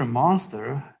complete different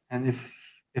monster? And if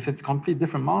it's a complete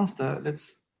different monster,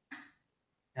 let's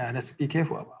be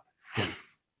careful about it.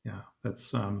 Yeah,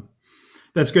 that's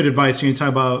good advice. You talk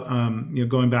about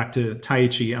going back to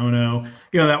Taiichi Ohno.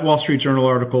 That Wall Street Journal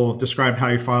article described how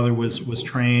your father was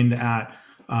trained at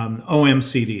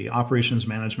OMCD, Operations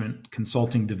Management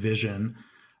Consulting Division.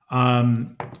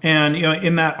 And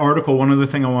in that article, one other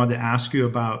thing I wanted to ask you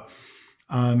about,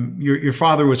 your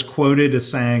father was quoted as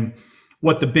saying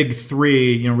what the big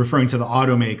three, referring to the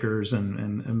automakers,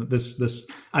 and this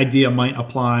idea might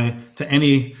apply to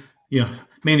any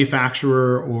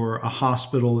manufacturer or a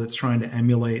hospital that's trying to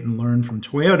emulate and learn from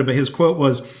Toyota. But his quote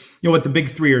was, what the big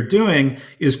three are doing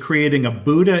is creating a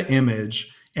Buddha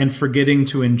image and forgetting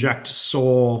to inject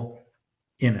soul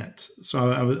in it.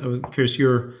 So I was curious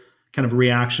your kind of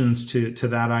reactions to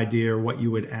that idea, or what you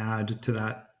would add to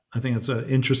that. I think it's an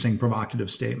interesting,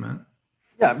 provocative statement.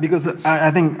 Yeah, because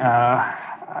I think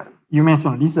you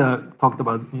mentioned, Lisa talked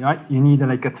about, you need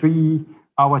like a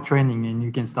 3-hour training and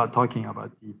you can start talking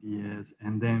about DPS.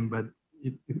 And then, but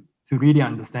to really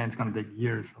understand, it's going to take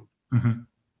years of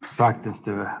practice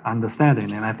to understand it.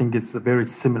 And I think it's a very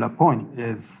similar point,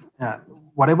 is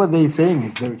whatever they're saying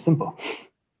is very simple.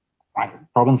 Right?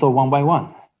 Problem solve one by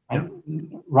one. Right?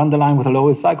 Yeah. Run the line with the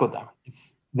lowest cycle time.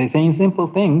 They're saying simple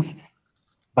things,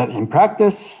 but in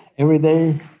practice, every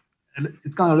day,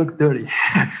 it's going to look dirty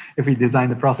if we design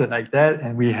the process like that.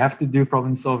 And we have to do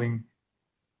problem solving,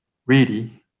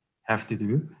 really have to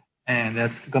do. And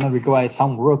that's going to require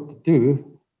some work to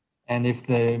do. And if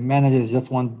the managers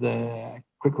just want the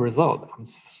quick result, I'm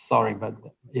sorry, but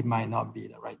it might not be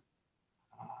the right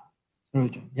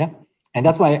solution. Yeah. And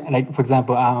that's why, like, for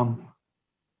example,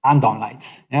 Andon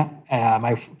lights. Yeah.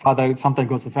 My father sometimes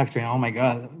goes to the factory and, oh my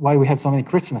God, why we have so many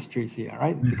Christmas trees here,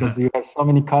 right? Because you have so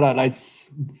many color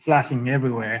lights flashing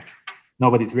everywhere.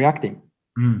 Nobody's reacting.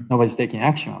 Nobody's taking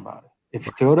action about it.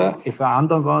 If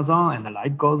Andon goes on and the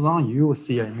light goes on, you will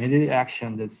see an immediate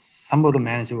action that some of the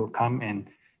manager will come and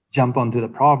jump onto the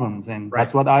problems. And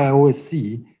that's what I always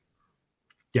see.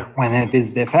 Yeah. When I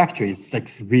visit the factory, it's like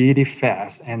really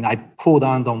fast. And I pulled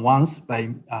Andon once by,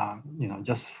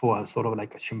 just for a sort of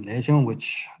like a simulation,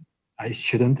 which I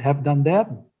shouldn't have done that,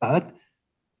 but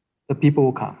the people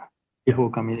will come. People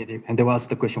will come immediately, and they will ask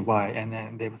the question why, and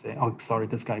then they will say, "Oh, sorry,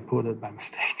 this guy pulled it by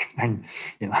mistake." And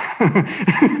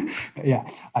yeah,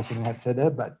 I shouldn't have said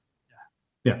that, but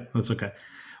yeah, that's okay.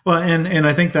 Well, and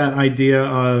I think that idea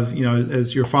of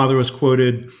as your father was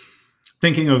quoted,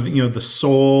 thinking of the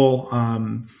soul.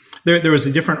 There was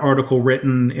a different article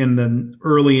written in the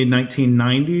early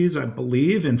 1990s, I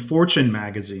believe, in Fortune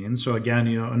magazine. So again,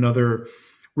 another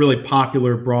really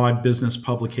popular broad business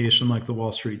publication like the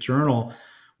Wall Street Journal,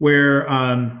 where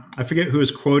I forget who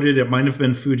was quoted. It might have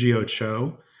been Fujio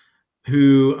Cho,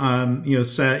 who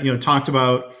said talked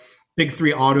about big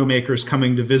three automakers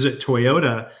coming to visit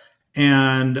Toyota,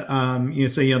 and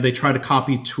they try to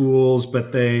copy tools,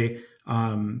 but they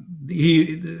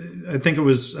I think it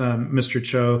was Mr.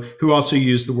 Cho who also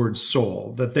used the word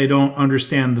soul, that they don't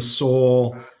understand the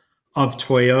soul of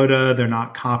Toyota. They're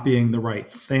not copying the right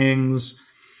things.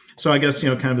 So I guess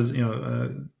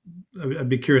I'd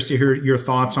be curious to hear your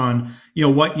thoughts on,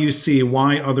 what you see,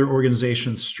 why other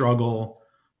organizations struggle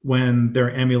when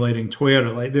they're emulating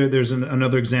Toyota. Like there's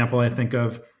another example I think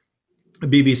of, a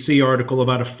BBC article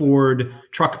about a Ford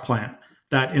truck plant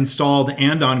that installed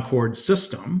Andon cord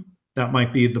system. That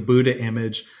might be the Buddha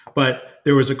image, but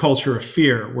there was a culture of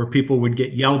fear where people would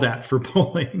get yelled at for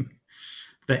pulling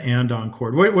the Andon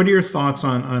cord. What are your thoughts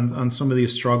on some of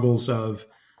these struggles of,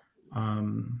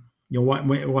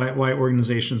 why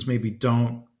organizations maybe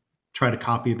don't try to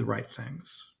copy the right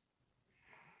things?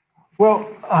 Well,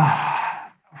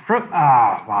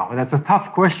 wow, that's a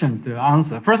tough question to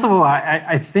answer. First of all,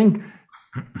 I think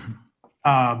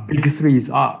big threes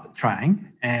are trying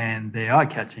and they are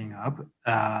catching up.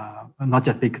 Not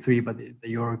just big three, but the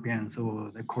Europeans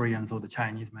or the Koreans or the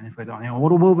Chinese manufacturers. The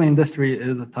automobile industry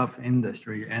is a tough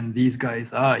industry, and these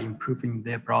guys are improving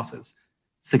their process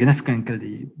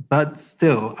significantly. But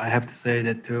still, I have to say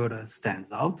that Toyota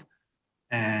stands out,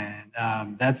 and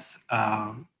that's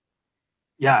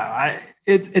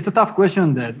it's a tough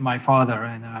question that my father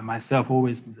and myself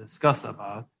always discuss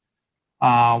about.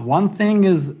 One thing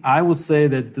is, I would say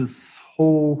that this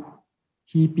whole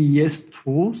TPS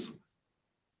tools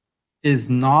is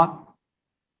not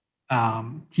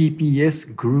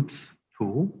TPS group's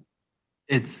tool.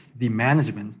 It's the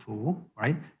management tool,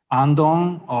 right?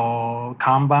 Andon or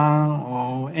Kanban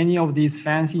or any of these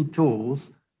fancy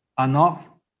tools are not,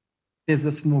 there's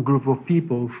a small group of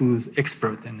people who's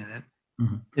expert in it.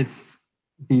 Mm-hmm. It's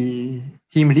the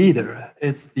team leader,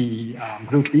 it's the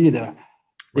group leader.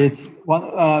 Right.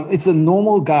 It's the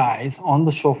normal guys on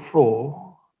the shop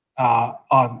floor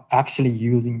are actually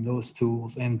using those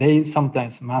tools, and they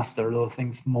sometimes master those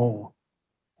things more.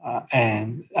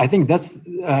 And I think that's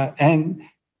and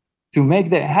to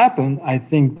make that happen, I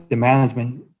think the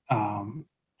management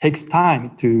takes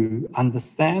time to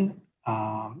understand.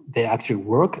 They actually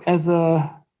work as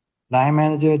a line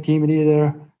manager, team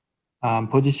leader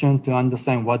position to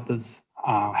understand what does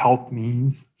help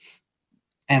means,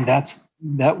 and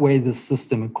that way the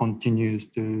system continues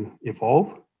to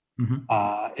evolve.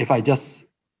 Mm-hmm. If I just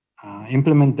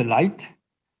implement the light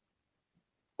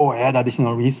or add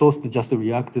additional resource to just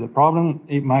react to the problem,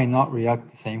 it might not react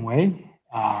the same way.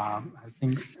 I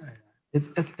think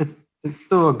it's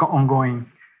still an ongoing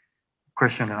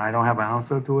question, and I don't have an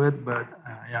answer to it. But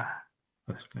yeah,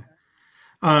 that's okay.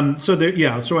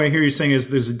 So what I hear you saying is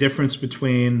there's a difference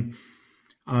between,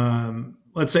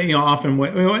 let's say, often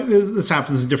this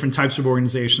happens in different types of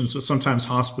organizations, but sometimes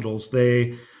hospitals,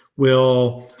 they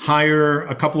will hire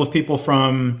a couple of people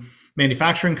from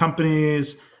manufacturing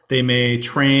companies. They may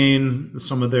train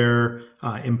some of their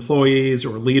employees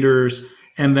or leaders,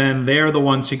 and then they're the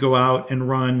ones who go out and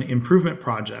run improvement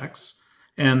projects,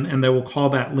 and they will call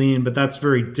that lean, but that's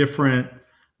very different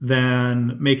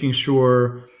than making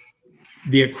sure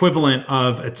the equivalent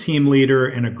of a team leader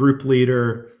and a group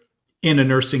leader in a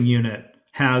nursing unit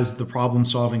has the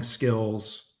problem-solving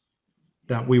skills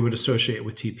that we would associate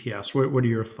with TPS. What are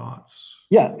your thoughts?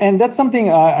 Yeah, and that's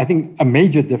something I think a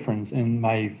major difference in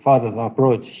my father's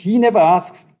approach. He never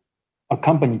asks a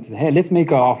company to say, hey, let's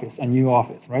make a new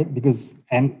office, right?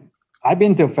 And I've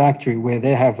been to a factory where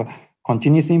they have a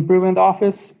continuous improvement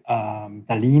office,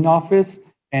 the lean office,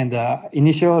 and the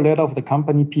initial leader of the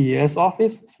company PES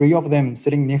office, 3 of them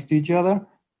sitting next to each other,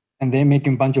 and they're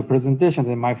making a bunch of presentations.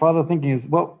 And my father thinking is,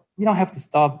 well, you don't have to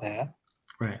start there.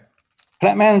 Right.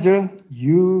 Plant manager,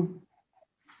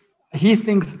 he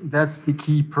thinks that's the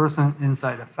key person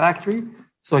inside the factory.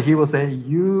 So he will say,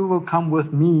 you will come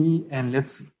with me and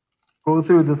let's go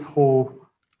through this whole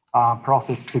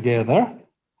process together,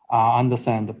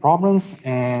 understand the problems,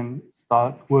 and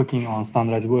start working on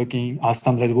standardized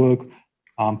work,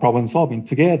 problem solving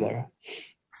together.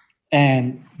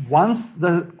 And once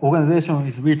the organization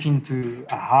is reaching to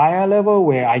a higher level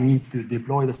where I need to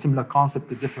deploy the similar concept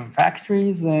to different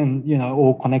factories and,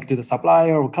 or connect to the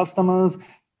supplier or customers,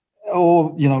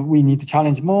 or, we need to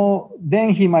challenge more,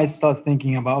 then he might start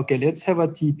thinking about, okay, let's have a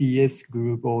TPS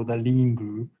group or the lean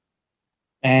group.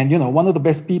 And, one of the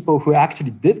best people who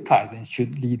actually did Kaizen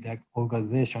should lead that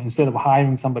organization instead of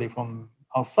hiring somebody from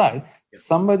outside.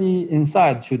 Somebody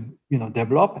inside should,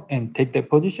 develop and take that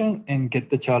position and get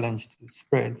the challenge to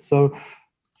spread. So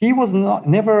he was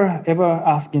never ever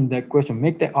asking that question,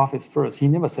 make that office first. He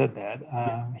never said that.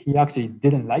 He actually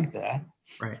didn't like that.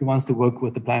 Right. He wants to work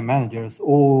with the plant managers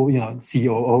or,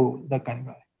 COO, that kind of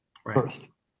guy first.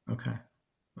 Okay.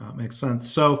 That makes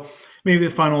sense. So maybe a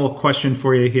final question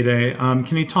for you, Hide.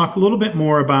 Can you talk a little bit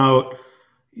more about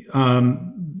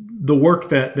the work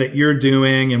that you're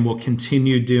doing and will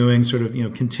continue doing, sort of,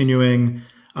 continuing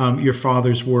your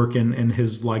father's work and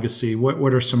his legacy?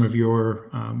 What are some of your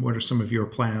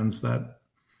plans that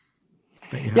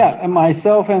you have? Yeah, and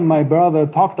myself and my brother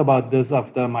talked about this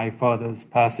after my father's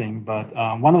passing. But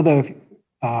one of the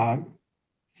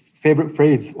favorite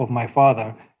phrase of my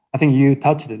father I think you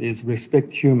touched it, is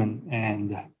respect human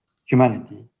and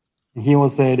humanity. And he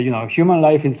was said, human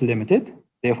life is limited,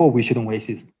 therefore we shouldn't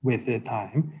waste their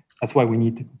time. That's why we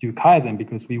need to do Kaizen,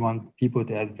 because we want people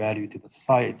to add value to the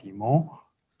society more.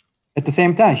 At the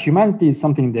same time, humanity is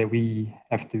something that we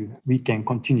can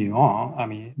continue on. I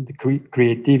mean, the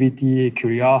creativity,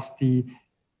 curiosity,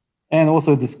 and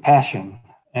also this passion.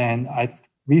 And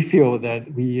we feel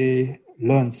that we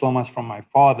learned so much from my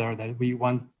father that we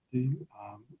want to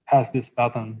pass this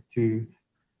baton to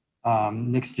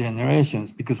next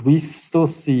generations, because we still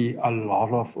see a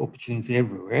lot of opportunity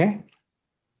everywhere,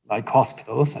 like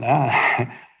hospitals. We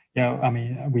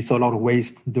saw a lot of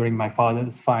waste during my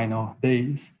father's final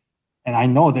days. And I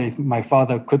know that if my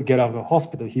father could get out of the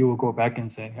hospital, he will go back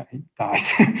and say, hey,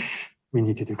 guys, we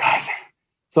need to do Kaizen.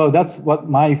 So that's what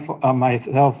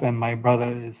myself and my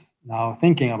brother is now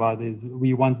thinking about, is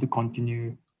we want to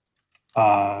continue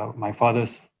my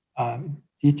father's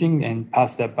teaching and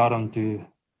pass that baton to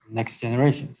next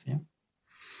generations. Yeah.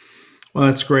 Well,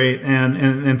 that's great.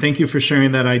 And thank you for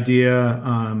sharing that idea.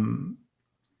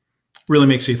 Really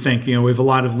makes you think. We have a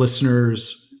lot of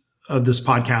listeners of this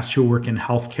podcast who work in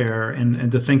healthcare,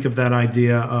 and to think of that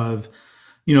idea of,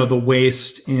 the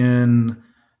waste in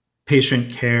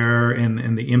patient care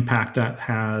and the impact that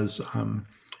has,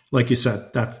 like you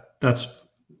said, that's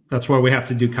why we have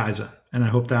to do Kaizen. And I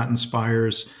hope that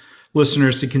inspires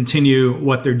listeners to continue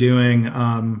what they're doing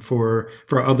for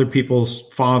other people's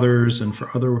fathers and for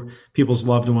other people's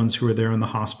loved ones who are there in the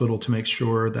hospital, to make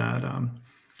sure that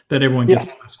everyone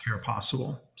gets the best care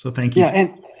possible. So thank you.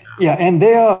 And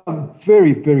they are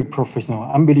very, very professional,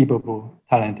 unbelievable,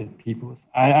 talented people.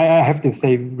 I have to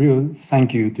say real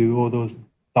thank you to all those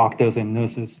doctors and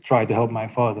nurses try to help my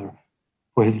father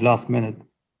for his last minute.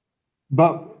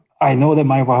 But I know that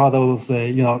my father will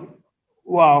say,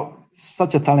 wow,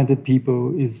 such a talented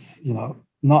people is,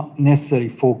 not necessarily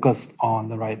focused on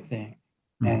the right thing.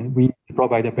 Mm-hmm. And we need to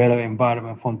provide a better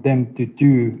environment for them to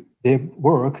do their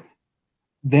work.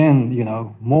 Then,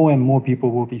 more and more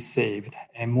people will be saved,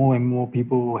 and more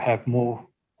people will have more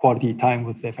quality time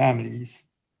with their families.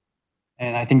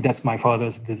 And I think that's my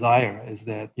father's desire, is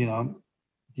that,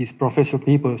 these professional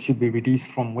people should be released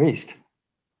from waste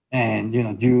and,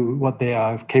 do what they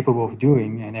are capable of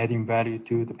doing and adding value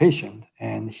to the patient.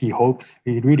 And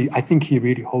I think he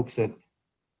really hopes that,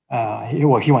 he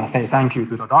want to say thank you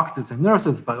to the doctors and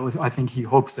nurses, but I think he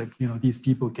hopes that, these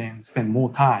people can spend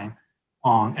more time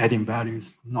on adding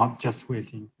values, not just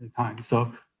wasting the time.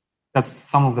 So that's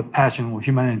some of the passion or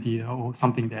humanity, or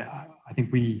something that I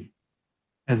think we,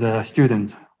 as a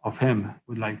student of him,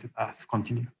 would like to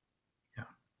continue. Yeah.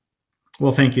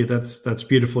 Well, thank you. That's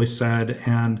beautifully said.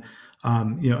 And,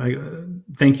 I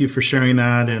thank you for sharing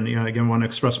that. And, again, want to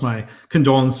express my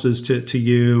condolences to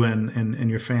you and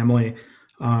your family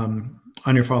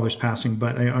on your father's passing.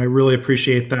 But I really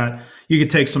appreciate that you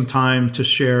could take some time to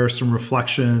share some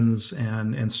reflections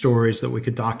and stories that we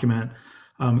could document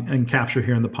and capture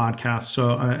here in the podcast.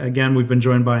 So again, we've been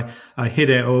joined by Hide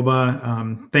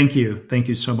Oba. Thank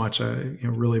you so much. I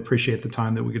really appreciate the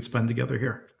time that we could spend together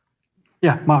here.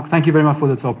 Yeah, Mark, thank you very much for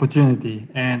this opportunity.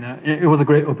 And it was a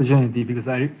great opportunity, because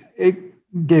it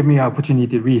gave me an opportunity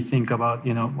to rethink about,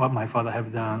 what my father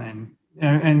have done,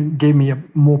 and gave me a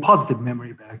more positive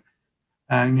memory back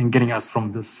and getting us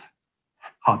from this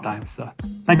hard times. So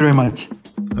thank you very much.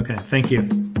 Okay, thank you.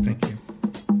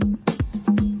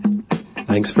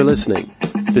 Thanks for listening.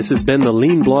 This has been the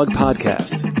Lean Blog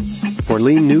Podcast. For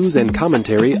Lean news and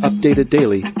commentary updated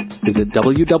daily, visit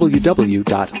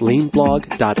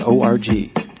www.leanblog.org.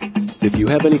 If you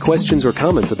have any questions or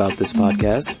comments about this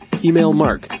podcast, email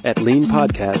Mark at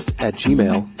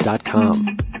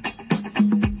leanpodcast@gmail.com.